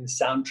work, in the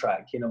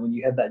soundtrack, when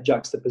you have that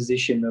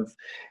juxtaposition of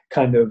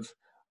kind of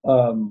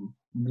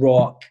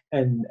rock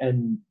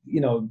and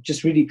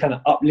just really kind of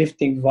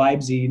uplifting,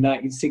 vibesy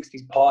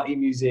 1960s party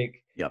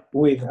music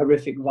with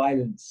horrific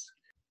violence.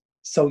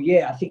 So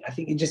I think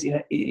it just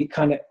it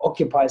kind of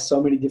occupies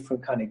so many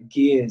different kind of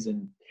gears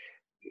and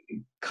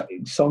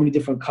so many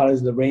different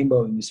colors of the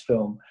rainbow in this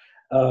film.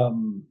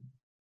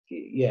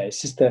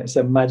 It's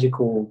a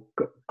magical,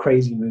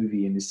 crazy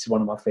movie, and it's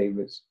one of my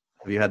favorites.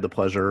 Have you had the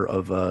pleasure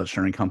of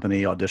sharing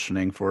company,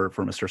 auditioning for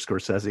Mr.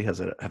 Scorsese?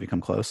 Have you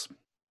come close?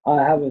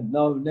 I haven't.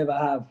 No, never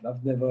have.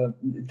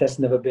 That's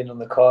never been on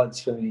the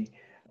cards for me.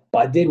 But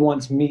I did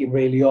once meet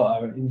Ray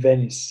Liotta in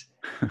Venice,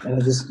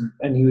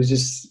 and he was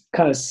just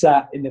kind of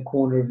sat in the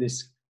corner of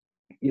this,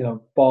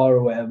 bar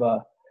or whatever,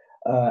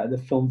 at the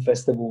film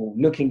festival,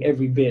 looking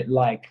every bit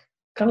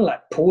kind of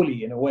like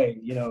Paulie in a way,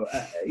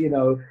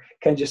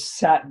 kind of just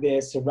sat there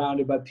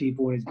surrounded by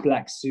people in his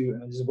black suit,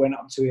 and I just went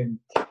up to him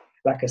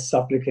like a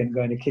supplicant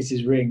going to kiss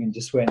his ring, and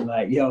just went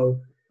like,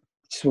 yo,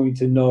 just want you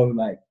to know,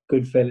 like,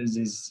 Goodfellas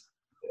is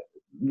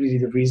really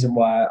the reason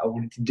why I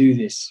wanted to do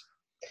this.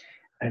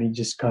 And he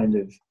just kind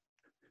of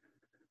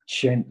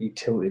gently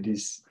tilted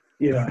his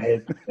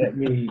head at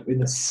me with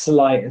the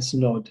slightest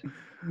nod,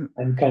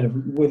 and kind of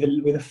with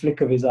a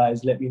flick of his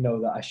eyes let me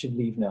know that I should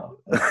leave now.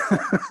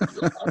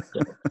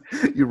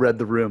 You read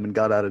the room and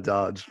got out of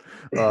Dodge.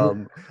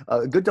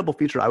 A good double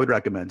feature I would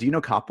recommend. Do you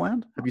know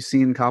Copland? Have you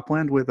seen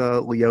Copland with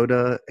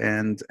Liotta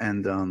and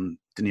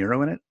De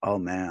Niro in it? Oh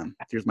man,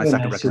 here's my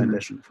second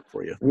recommendation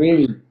for you.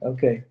 Really?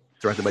 Okay.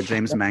 Directed by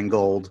James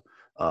Mangold.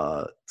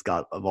 It's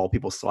got, of all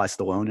people, Sly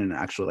Stallone in an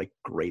actually like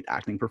great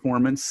acting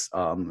performance.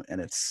 And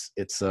it's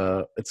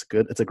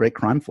good. It's a great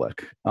crime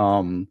flick.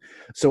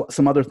 So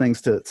some other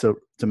things to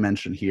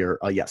mention here.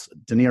 Yes,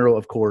 De Niro,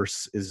 of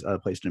course,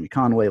 plays Jimmy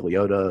Conway.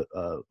 Liotta,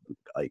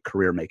 a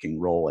career-making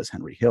role as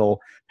Henry Hill.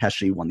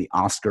 Pesci won the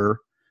Oscar.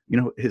 You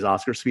know what his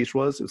Oscar speech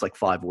was? It was like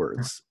 5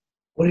 words.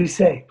 What did he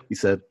say? He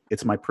said,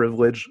 "It's my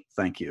privilege.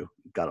 Thank you."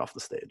 Got off the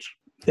stage.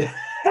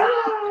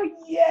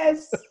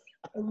 Yes,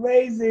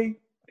 amazing.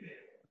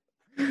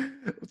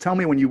 Tell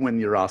me when you win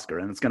your Oscar,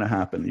 and it's going to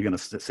happen. You're going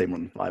to say more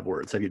than 5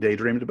 words. Have you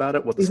daydreamed about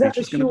it? What the speech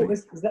is going to be?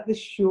 Is that the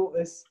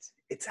shortest?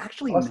 It's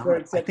actually Oscar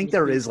not. I think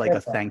there is like ever.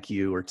 a thank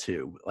you or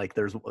two. Like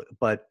there's,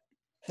 but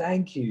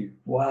thank you.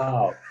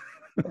 Wow,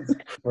 that's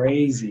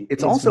crazy.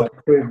 It's also my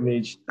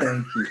privilege.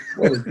 Thank you.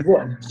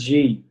 What a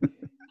G.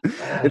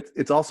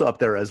 It's also up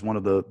there as one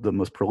of the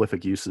most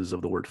prolific uses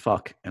of the word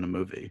fuck in a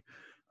movie.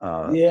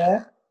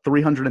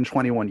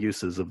 321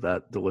 uses of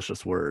that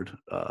delicious word.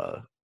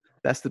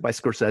 Bested by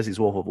Scorsese's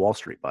Wolf of Wall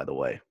Street, by the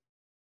way.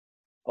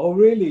 Oh,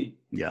 really?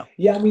 Yeah.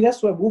 Yeah, I mean,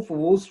 that's why Wolf of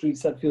Wall Street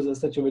feels like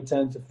such a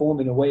return to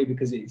form in a way,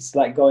 because it's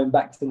like going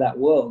back to that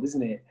world,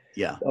 isn't it?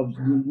 Yeah. Of,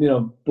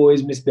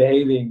 boys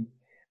misbehaving.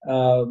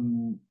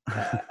 And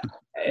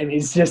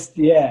it's just,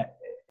 yeah.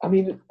 I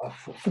mean,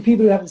 for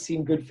people who haven't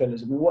seen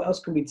Goodfellas, I mean, what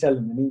else can we tell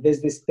them? I mean, there's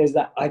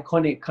that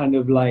iconic kind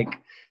of like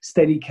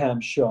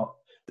Steadicam shot.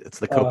 It's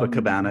the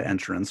Copacabana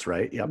entrance,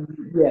 right? Yep.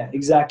 Yeah,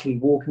 exactly.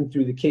 Walking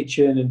through the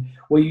kitchen, and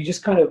where you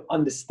just kind of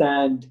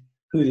understand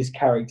who this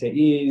character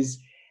is.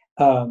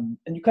 And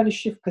you kind of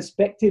shift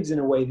perspectives in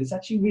a way that's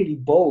actually really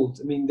bold.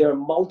 I mean, there are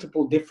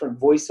multiple different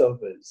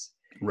voiceovers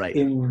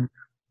in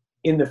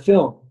the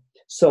film.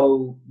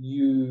 So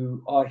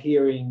you are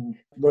hearing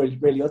Ray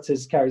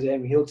Liotta's character,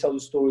 Henry. He'll tell the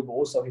story, but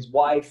also his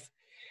wife.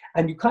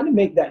 And you kind of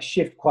make that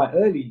shift quite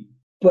early.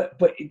 But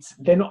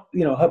they're not,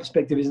 her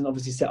perspective isn't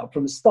obviously set up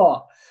from the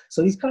start.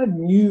 So these kind of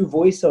new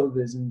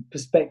voiceovers and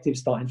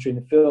perspectives start entering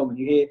the film. And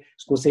you hear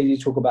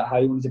Scorsese talk about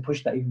how he wanted to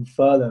push that even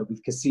further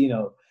with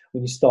Casino,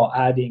 when you start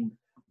adding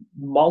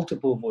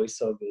multiple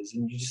voiceovers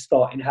and you just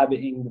start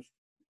inhabiting,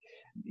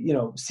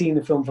 seeing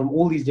the film from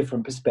all these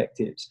different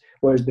perspectives.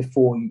 Whereas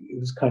before it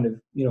was kind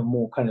of,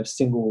 more kind of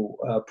single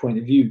point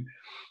of view.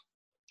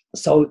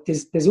 So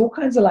there's all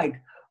kinds of like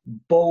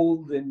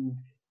bold and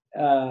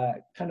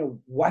kind of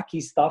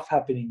wacky stuff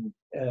happening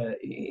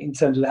in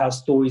terms of how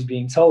stories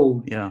being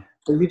told. Yeah.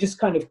 So we just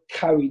kind of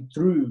carried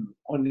through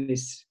on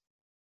this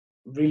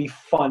really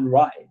fun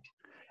ride.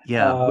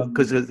 Yeah,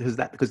 because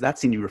that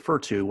scene you refer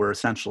to, where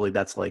essentially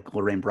that's like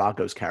Lorraine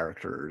Bracco's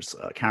characters,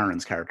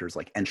 Karen's characters,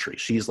 like entry.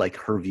 She's like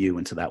her view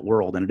into that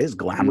world, and it is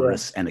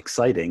glamorous and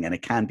exciting, and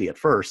it can be at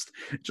first.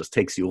 It just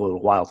takes you a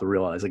little while to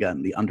realize,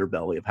 again, the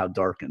underbelly of how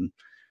dark and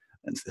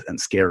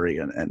scary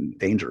and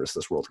dangerous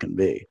this world can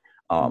be.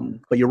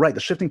 But you're right, the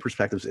shifting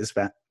perspectives is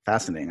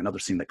fascinating. Another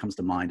scene that comes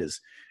to mind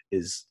is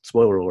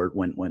spoiler alert,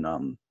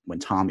 when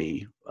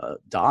Tommy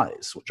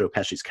dies. Joe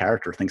Pesci's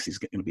character thinks he's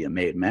going to be a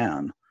made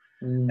man.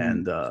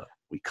 And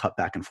we cut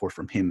back and forth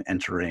from him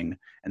entering,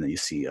 and then you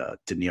see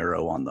De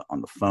Niro on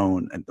the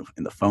phone and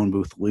in the phone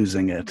booth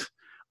losing it.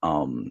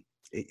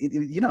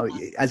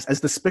 As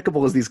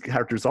despicable as these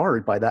characters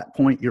are, by that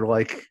point you're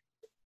like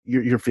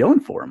you're feeling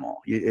for them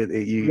all. You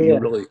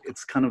really,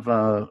 it's kind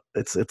of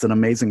it's an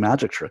amazing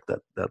magic trick that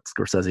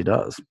Scorsese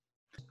does.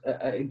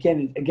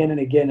 Again and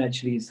again,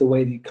 actually, it's the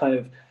way they kind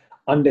of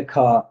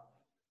undercut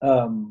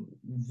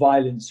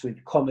violence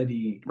with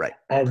comedy, right?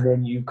 And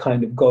then you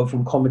kind of go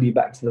from comedy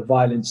back to the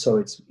violence, so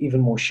it's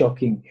even more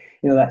shocking.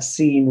 That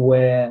scene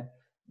where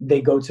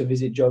they go to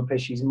visit Joe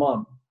Pesci's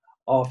mum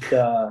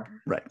after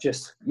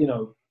just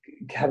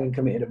having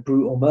committed a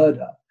brutal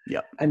murder,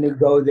 and they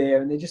go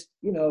there and they just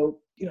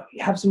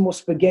have some more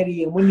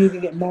spaghetti, and when you're gonna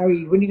get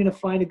married, when you're gonna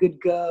find a good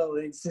girl,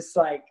 and it's just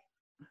like,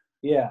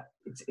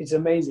 it's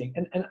amazing.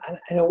 And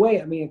in a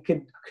way, I mean, I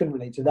couldn't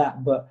relate to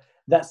that, but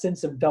that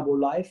sense of double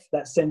life,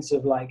 that sense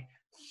of like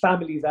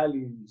family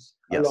values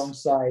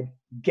alongside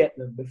get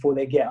them before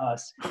they get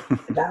us.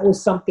 That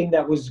was something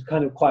that was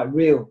kind of quite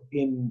real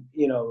in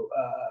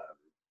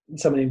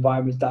some of the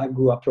environments that I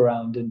grew up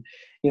around. And,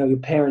 your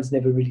parents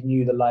never really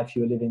knew the life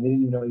you were living. They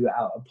didn't even know you were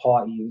out at a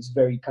party. It was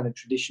very kind of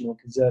traditional,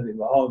 conservative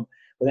at home.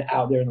 But then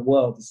out there in the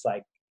world, it's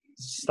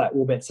just like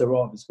all bets are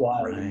off. It's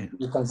wild. Right.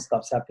 All kinds of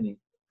stuff's happening.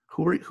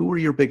 Who were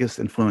your biggest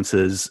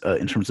influences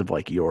in terms of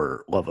like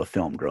your love of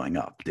film growing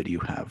up? Did you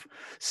have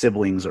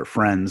siblings or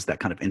friends that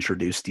kind of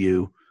introduced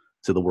you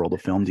to the world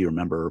of film? Do you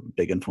remember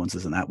big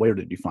influences in that way, or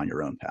did you find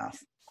your own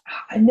path?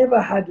 I never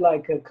had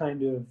like a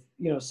kind of,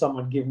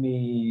 someone give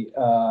me,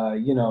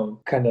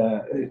 kind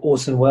of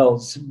Orson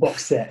Welles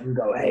box set and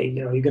go, hey,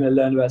 you're going to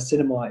learn about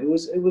cinema. It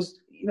was, I was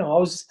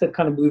just a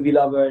kind of movie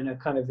lover in a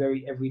kind of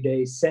very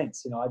everyday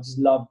sense. I just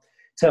loved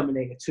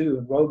Terminator 2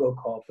 and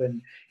RoboCop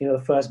and,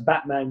 the first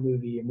Batman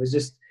movie, and was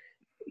just,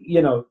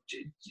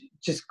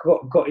 just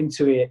got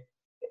into it,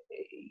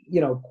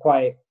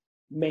 quite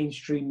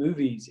mainstream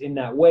movies in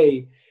that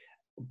way.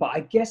 But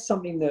I guess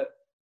something that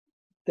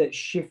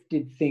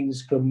shifted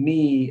things for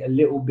me a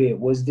little bit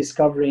was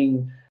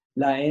discovering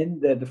La Haine,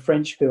 the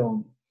French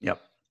film.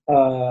 Yep.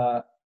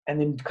 And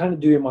then kind of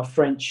doing my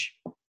French,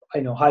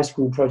 high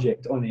school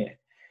project on it,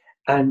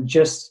 and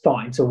just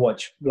starting to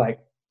watch like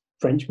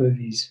French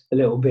movies a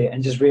little bit,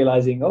 and just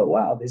realizing, oh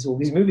wow, there's all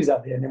these movies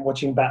out there. And then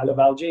watching Battle of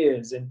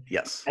Algiers, and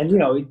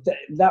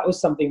that was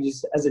something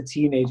just as a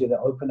teenager that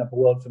opened up a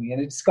world for me,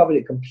 and I discovered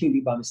it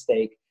completely by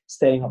mistake.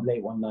 staying up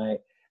late one night,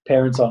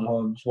 parents aren't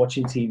home, just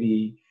watching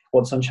TV.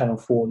 What's on Channel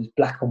 4? This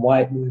black and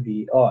white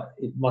movie. Oh,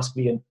 it must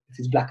be, if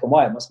it's black and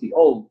white, it must be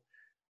old.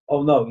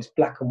 Oh no, it's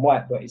black and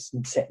white, but it's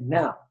set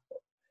now.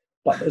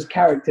 But those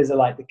characters are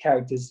like the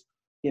characters,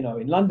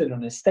 in London on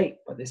an estate,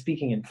 but they're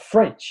speaking in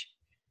French.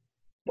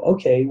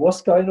 Okay,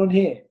 what's going on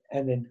here?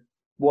 And then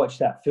watch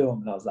that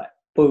film, and I was like,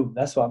 boom,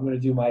 that's what I'm going to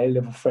do my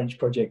A-level French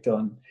project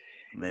on.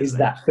 Amazing. Is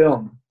that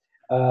film.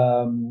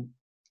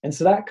 And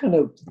so that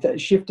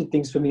that shifted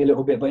things for me a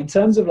little bit. But in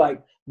terms of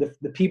like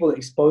the people that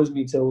exposed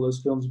me to all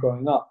those films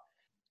growing up,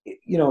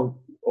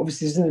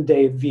 obviously this is in the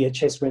day of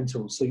VHS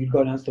rentals. So you'd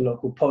go down to the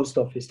local post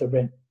office to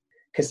rent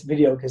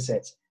video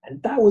cassettes.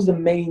 And that was the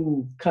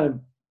main kind of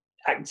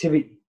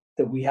activity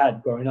that we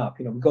had growing up.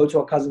 We go to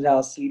our cousin's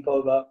house, sleep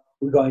over,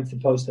 we go into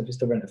the post office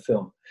to rent a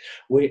film.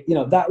 It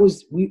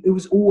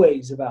was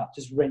always about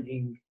just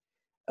renting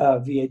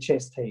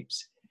VHS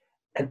tapes.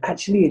 And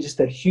actually, just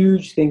a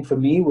huge thing for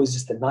me was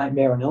just the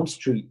Nightmare on Elm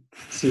Street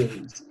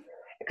series,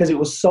 because it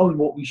was so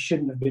what we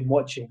shouldn't have been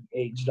watching,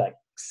 aged like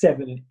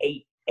 7 and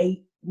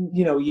 8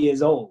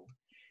 years old.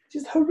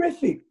 Just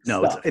horrific.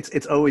 No, stuff.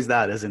 It's always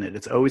that, isn't it?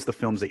 It's always the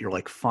films that you're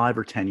like 5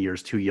 or 10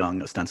 years too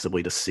young,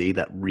 ostensibly, to see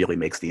that really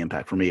makes the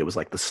impact. For me, it was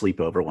like the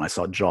sleepover when I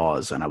saw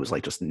Jaws, and I was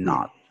like just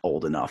not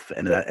old enough,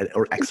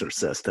 or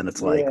Exorcist, and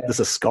it's like this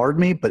has scarred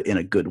me, but in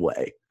a good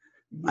way.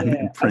 Yeah.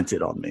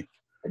 Imprinted on me.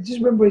 I just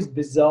remember his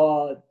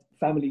bizarre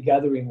family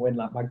gathering when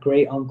like my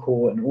great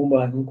uncle and all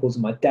my uncles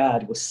and my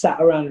dad were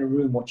sat around in a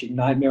room watching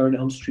Nightmare on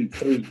Elm Street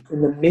 3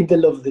 in the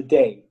middle of the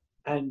day,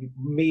 and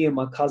me and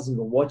my cousin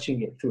were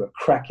watching it through a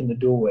crack in the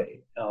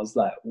doorway. And I was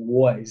like,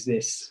 what is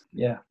this?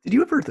 Yeah. Did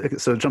you ever,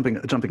 so jumping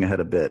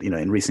ahead a bit,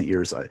 in recent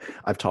years,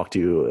 I've talked to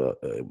you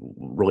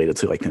related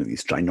to like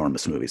these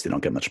ginormous movies. They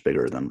don't get much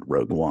bigger than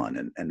Rogue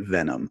One and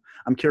Venom.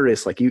 I'm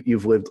curious, like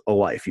you've lived a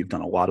life, you've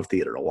done a lot of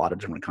theater, a lot of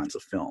different kinds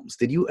of films.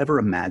 Did you ever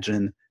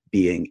imagine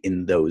being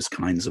in those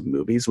kinds of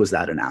movies? Was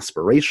that an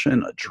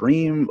aspiration, a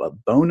dream, a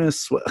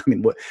bonus?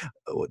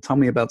 Tell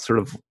me about sort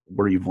of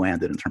where you've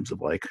landed in terms of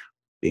like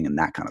being in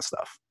that kind of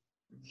stuff.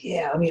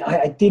 Yeah,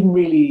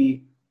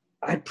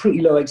 I had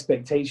pretty low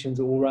expectations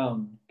all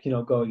around,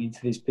 going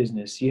into this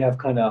business. You have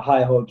kind of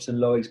high hopes and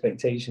low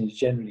expectations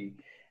generally.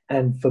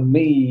 And for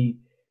me,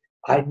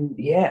 I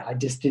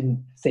just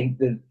didn't think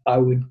that I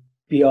would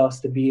be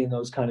asked to be in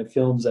those kind of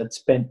films. I'd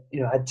spent,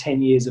 I had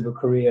 10 years of a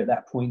career at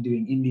that point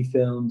doing indie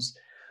films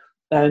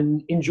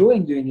and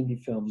enjoying doing indie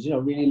films,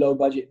 really low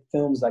budget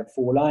films like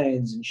Four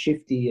Lions and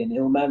Shifty and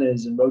Ill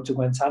Manners and Road to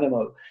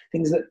Guantanamo,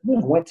 things that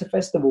went to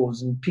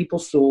festivals and people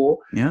saw.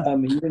 Yeah.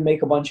 You didn't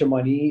make a bunch of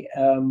money,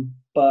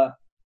 but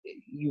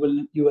you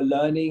were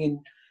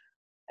learning,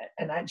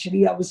 and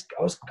actually I was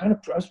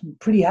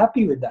pretty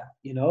happy with that,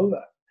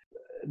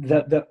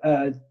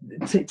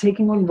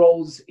 taking on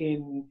roles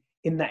in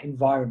that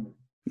environment.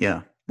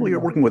 Yeah. Well, you're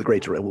working with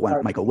great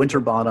directors, Michael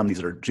Winterbottom.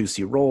 These are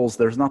juicy roles.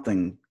 There's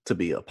nothing to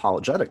be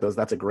apologetic.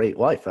 That's a great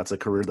life. That's a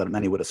career that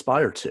many would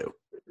aspire to.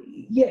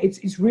 Yeah,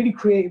 it's really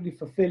creatively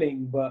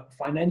fulfilling, but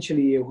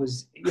financially it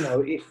was,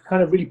 it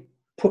kind of really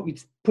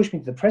pushed me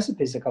to the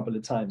precipice a couple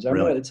of times. I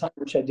remember at the time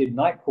which I did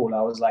Nightcrawler,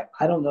 I was like,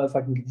 I don't know if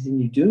I can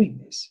continue doing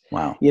this.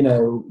 Wow.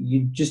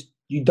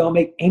 You don't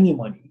make any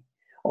money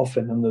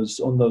often on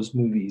those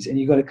movies, and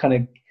you got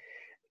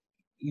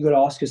to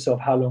ask yourself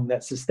how long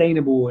that's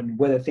sustainable and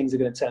whether things are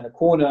going to turn a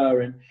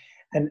corner.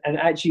 And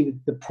actually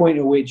the point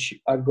at which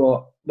I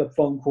got the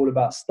phone call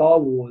about Star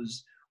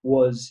Wars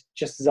was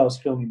just as I was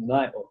filming The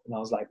Night Of. And I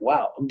was like,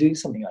 wow, I'm doing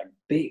something like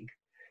big.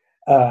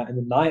 And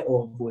The Night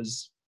Of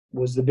was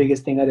the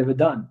biggest thing I'd ever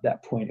done at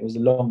that point. It was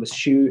the longest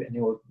shoot, and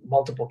there were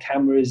multiple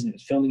cameras, and it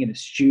was filming in a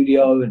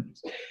studio. And,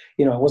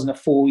 it wasn't a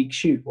 4-week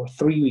shoot or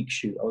a 3-week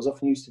shoot. I was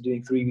often used to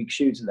doing 3-week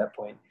shoots at that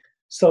point.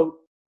 So,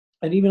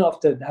 and even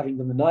after having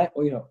done The Night,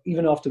 or,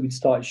 even after we'd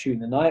started shooting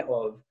The Night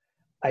Of,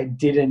 I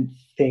didn't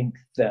think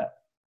that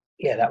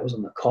that was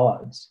on the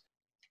cards.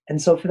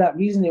 And so for that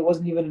reason, it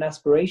wasn't even an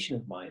aspiration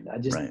of mine. I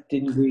just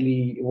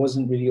it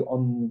wasn't really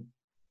on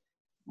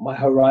my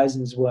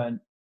horizons,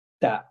 weren't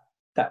that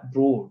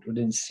broad, or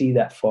didn't see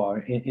that far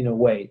in a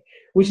way,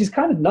 which is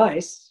kind of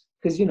nice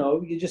because,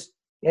 you just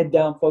head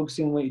down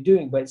focusing on what you're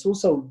doing, but it's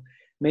also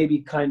maybe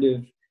kind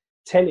of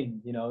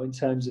telling, in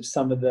terms of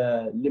some of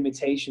the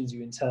limitations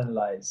you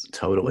internalize.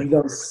 Totally. You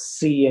don't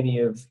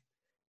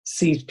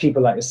see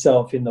people like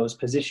yourself in those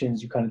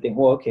positions. You kind of think,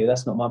 well, okay,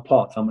 that's not my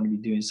path. I'm going to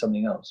be doing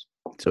something else.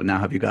 So now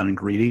have you gotten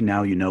greedy?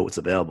 Now you know what's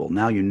available.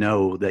 Now you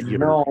know that you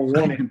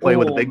can play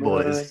with the big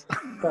boys.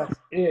 That's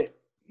it.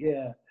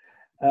 Yeah.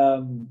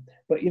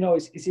 But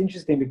it's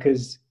interesting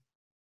because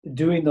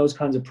doing those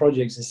kinds of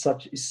projects is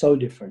so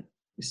different.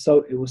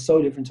 It was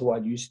so different to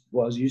what I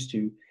was used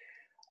to.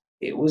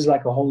 It was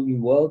like a whole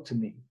new world to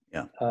me.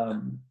 Yeah.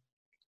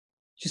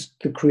 Just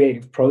the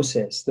creative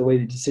process, the way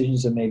the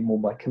decisions are made more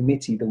by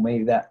committee, the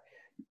way that,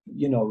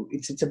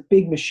 it's a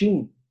big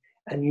machine,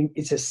 and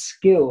it's a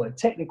skill, a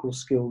technical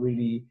skill,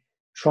 really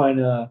trying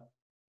to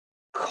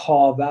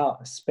carve out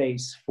a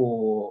space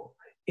for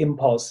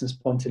impulse and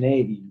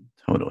spontaneity.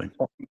 Totally.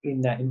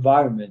 In that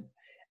environment.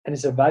 And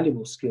it's a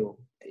valuable skill.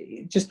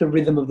 just the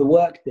rhythm of the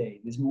workday.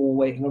 There's more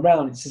waiting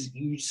around. It's just,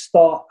 you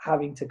start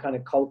having to kind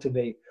of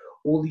cultivate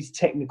all these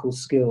technical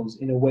skills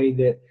in a way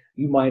that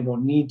you might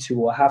not need to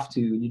or have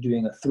to. You're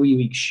doing a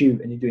 3-week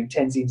shoot and you're doing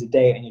 10 scenes a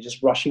day and you're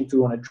just rushing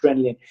through on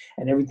adrenaline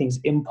and everything's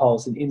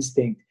impulse and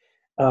instinct.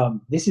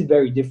 This is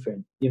very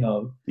different, you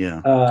know.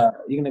 Yeah.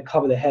 You're going to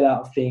cover the hell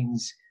out of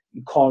things.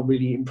 You can't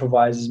really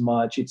improvise as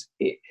much.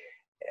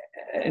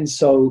 And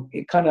so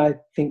it kind of, I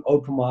think,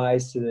 opened my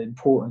eyes to the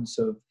importance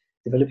of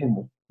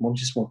developing more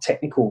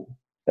technical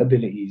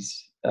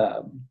abilities.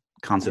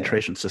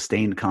 Concentration,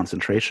 sustained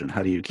concentration.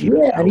 How do you keep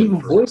it? And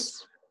even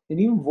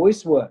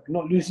voice work,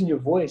 not losing your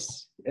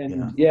voice,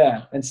 and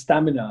and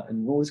stamina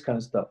and all this kind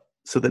of stuff.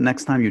 So the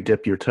next time you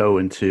dip your toe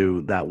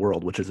into that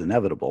world, which is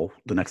inevitable,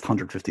 the next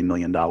 $150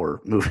 million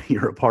movie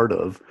you're a part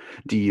of,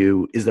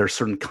 is there a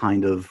certain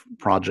kind of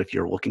project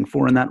you're looking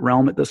for in that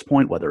realm at this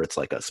point? Whether it's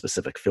like a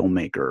specific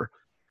filmmaker,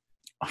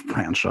 a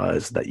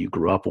franchise that you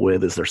grew up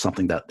with, is there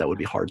something that would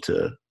be hard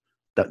to,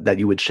 that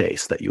you would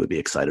chase, that you would be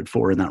excited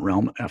for in that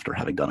realm after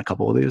having done a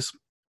couple of these?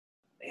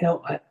 You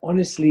know,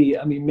 honestly,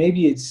 I mean,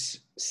 maybe it's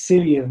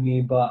silly of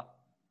me, but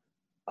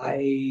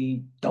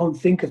I don't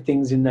think of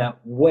things in that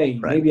way.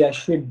 Right. Maybe I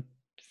should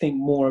think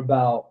more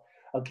about,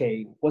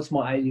 okay, what's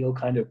my ideal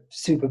kind of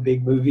super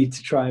big movie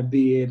to try and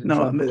be in?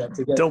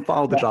 Don't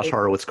follow the Josh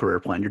Horowitz career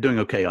plan. You're doing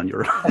okay on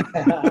your own.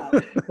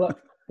 but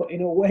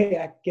in a way,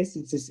 I guess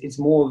it's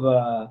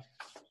more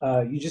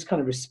of you just kind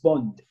of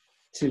respond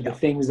to the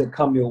things that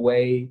come your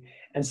way.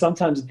 And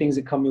sometimes the things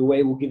that come your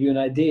way will give you an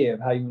idea of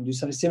how you can do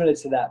something similar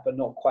to that, but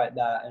not quite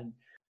that. And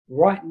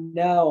right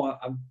now,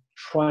 I'm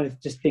trying to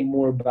just think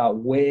more about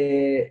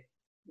where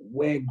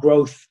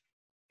growth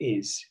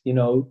is, you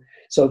know.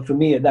 So for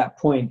me, at that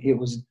point, it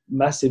was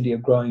massively a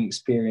growing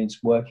experience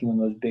working on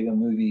those bigger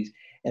movies.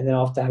 And then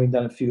after having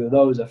done a few of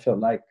those, I felt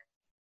like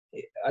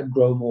I'd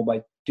grow more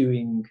by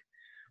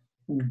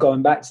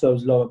going back to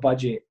those lower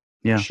budget,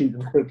 shoot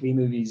them quickly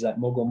movies like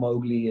Mogul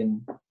Mowgli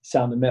and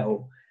Sound of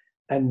Metal.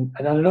 And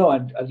I don't know,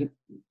 I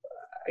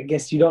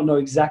guess you don't know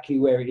exactly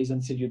where it is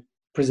until you're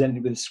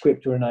presented with a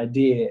script or an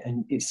idea,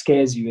 and it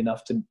scares you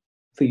enough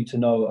for you to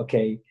know,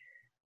 okay,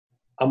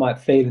 I might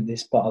fail at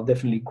this, but I'll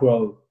definitely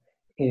grow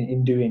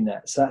in doing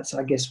that. So that's,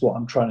 I guess, what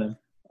I'm trying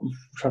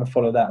to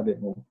follow that a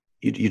bit more.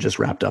 You just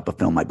wrapped up a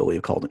film, I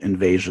believe, called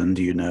Invasion.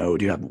 Do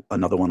you have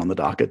another one on the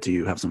docket? Do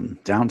you have some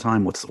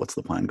downtime? What's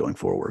the plan going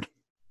forward?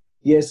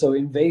 Yeah, so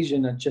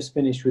Invasion, I just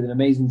finished with an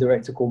amazing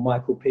director called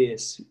Michael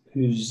Pearce,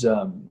 whose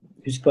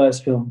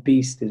first film,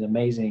 Beast, is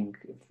amazing.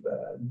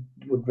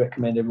 Would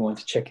recommend everyone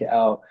to check it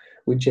out,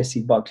 with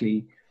Jesse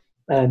Buckley.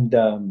 And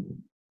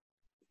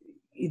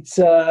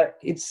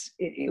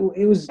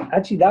it was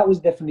actually, that was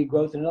definitely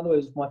growth. In other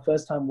words, my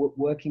first time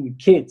working with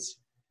kids.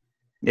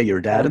 Yeah, you're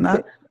a dad in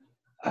that?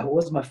 I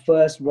was my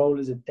first role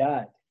as a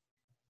dad,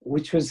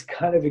 which was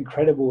kind of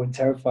incredible and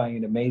terrifying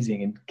and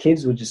amazing. And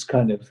kids were just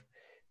kind of,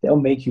 they'll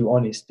make you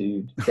honest,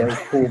 dude. They'll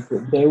cool,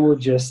 they will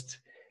just,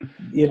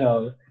 you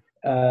know,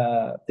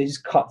 they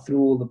just cut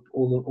through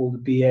all the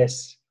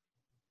BS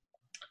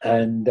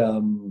and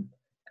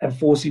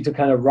force you to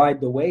kind of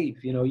ride the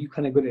wave. You know, you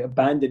kind of got to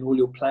abandon all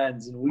your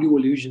plans and all your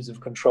illusions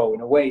of control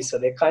in a way. So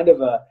they're kind of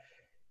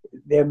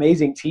they're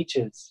amazing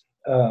teachers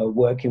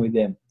working with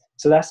them.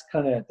 So that's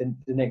kind of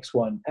the next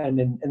one. And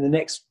then the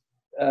next,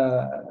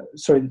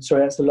 sorry,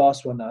 that's the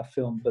last one that I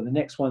filmed. But the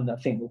next one that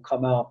I think will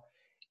come out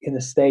in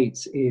the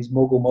States is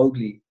Mogul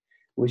Mowgli,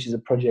 which is a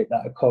project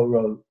that I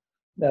co-wrote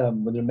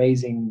with an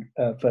amazing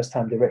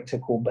first-time director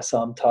called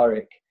Bassam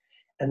Tariq.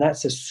 And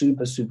that's a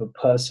super, super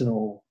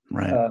personal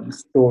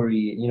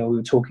story. You know, we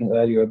were talking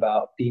earlier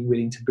about being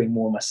willing to bring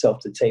more of myself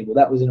to the table.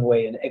 That was, in a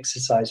way, an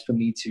exercise for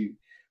me to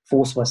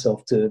force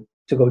myself to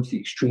go to the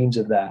extremes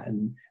of that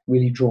and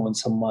really draw on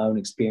some of my own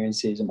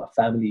experiences and my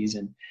family's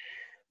and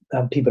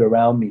people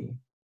around me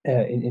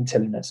in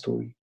telling that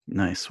story.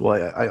 Nice.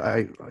 Well,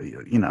 I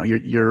you know,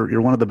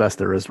 you're one of the best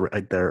there is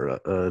right there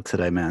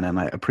today, man. And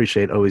I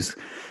appreciate always.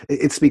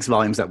 It speaks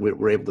volumes that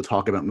we're able to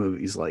talk about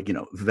movies like, you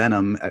know,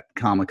 Venom at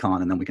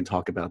Comic-Con, and then we can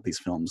talk about these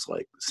films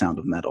like Sound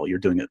of Metal. You're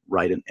doing it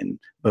right in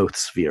both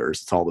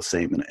spheres. It's all the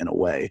same in a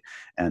way.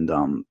 And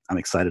I'm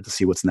excited to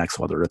see what's next,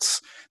 whether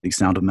it's the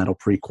Sound of Metal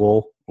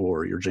prequel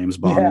or your James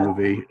Bond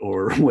movie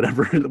or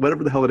whatever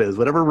the hell it is.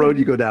 Whatever road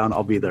you go down,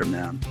 I'll be there,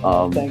 man.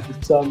 Thank you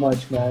so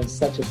much, man. It's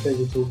such a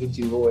pleasure talking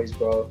to you always,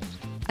 bro.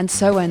 And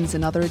so ends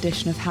another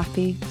edition of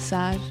Happy,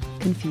 Sad,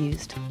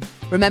 Confused.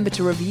 Remember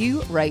to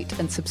review, rate,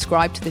 and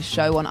subscribe to this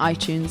show on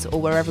iTunes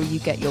or wherever you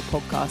get your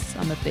podcasts.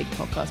 I'm a big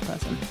podcast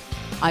person.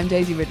 I'm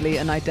Daisy Ridley,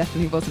 and I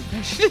definitely wasn't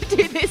pressured to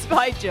do this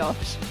by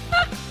Josh.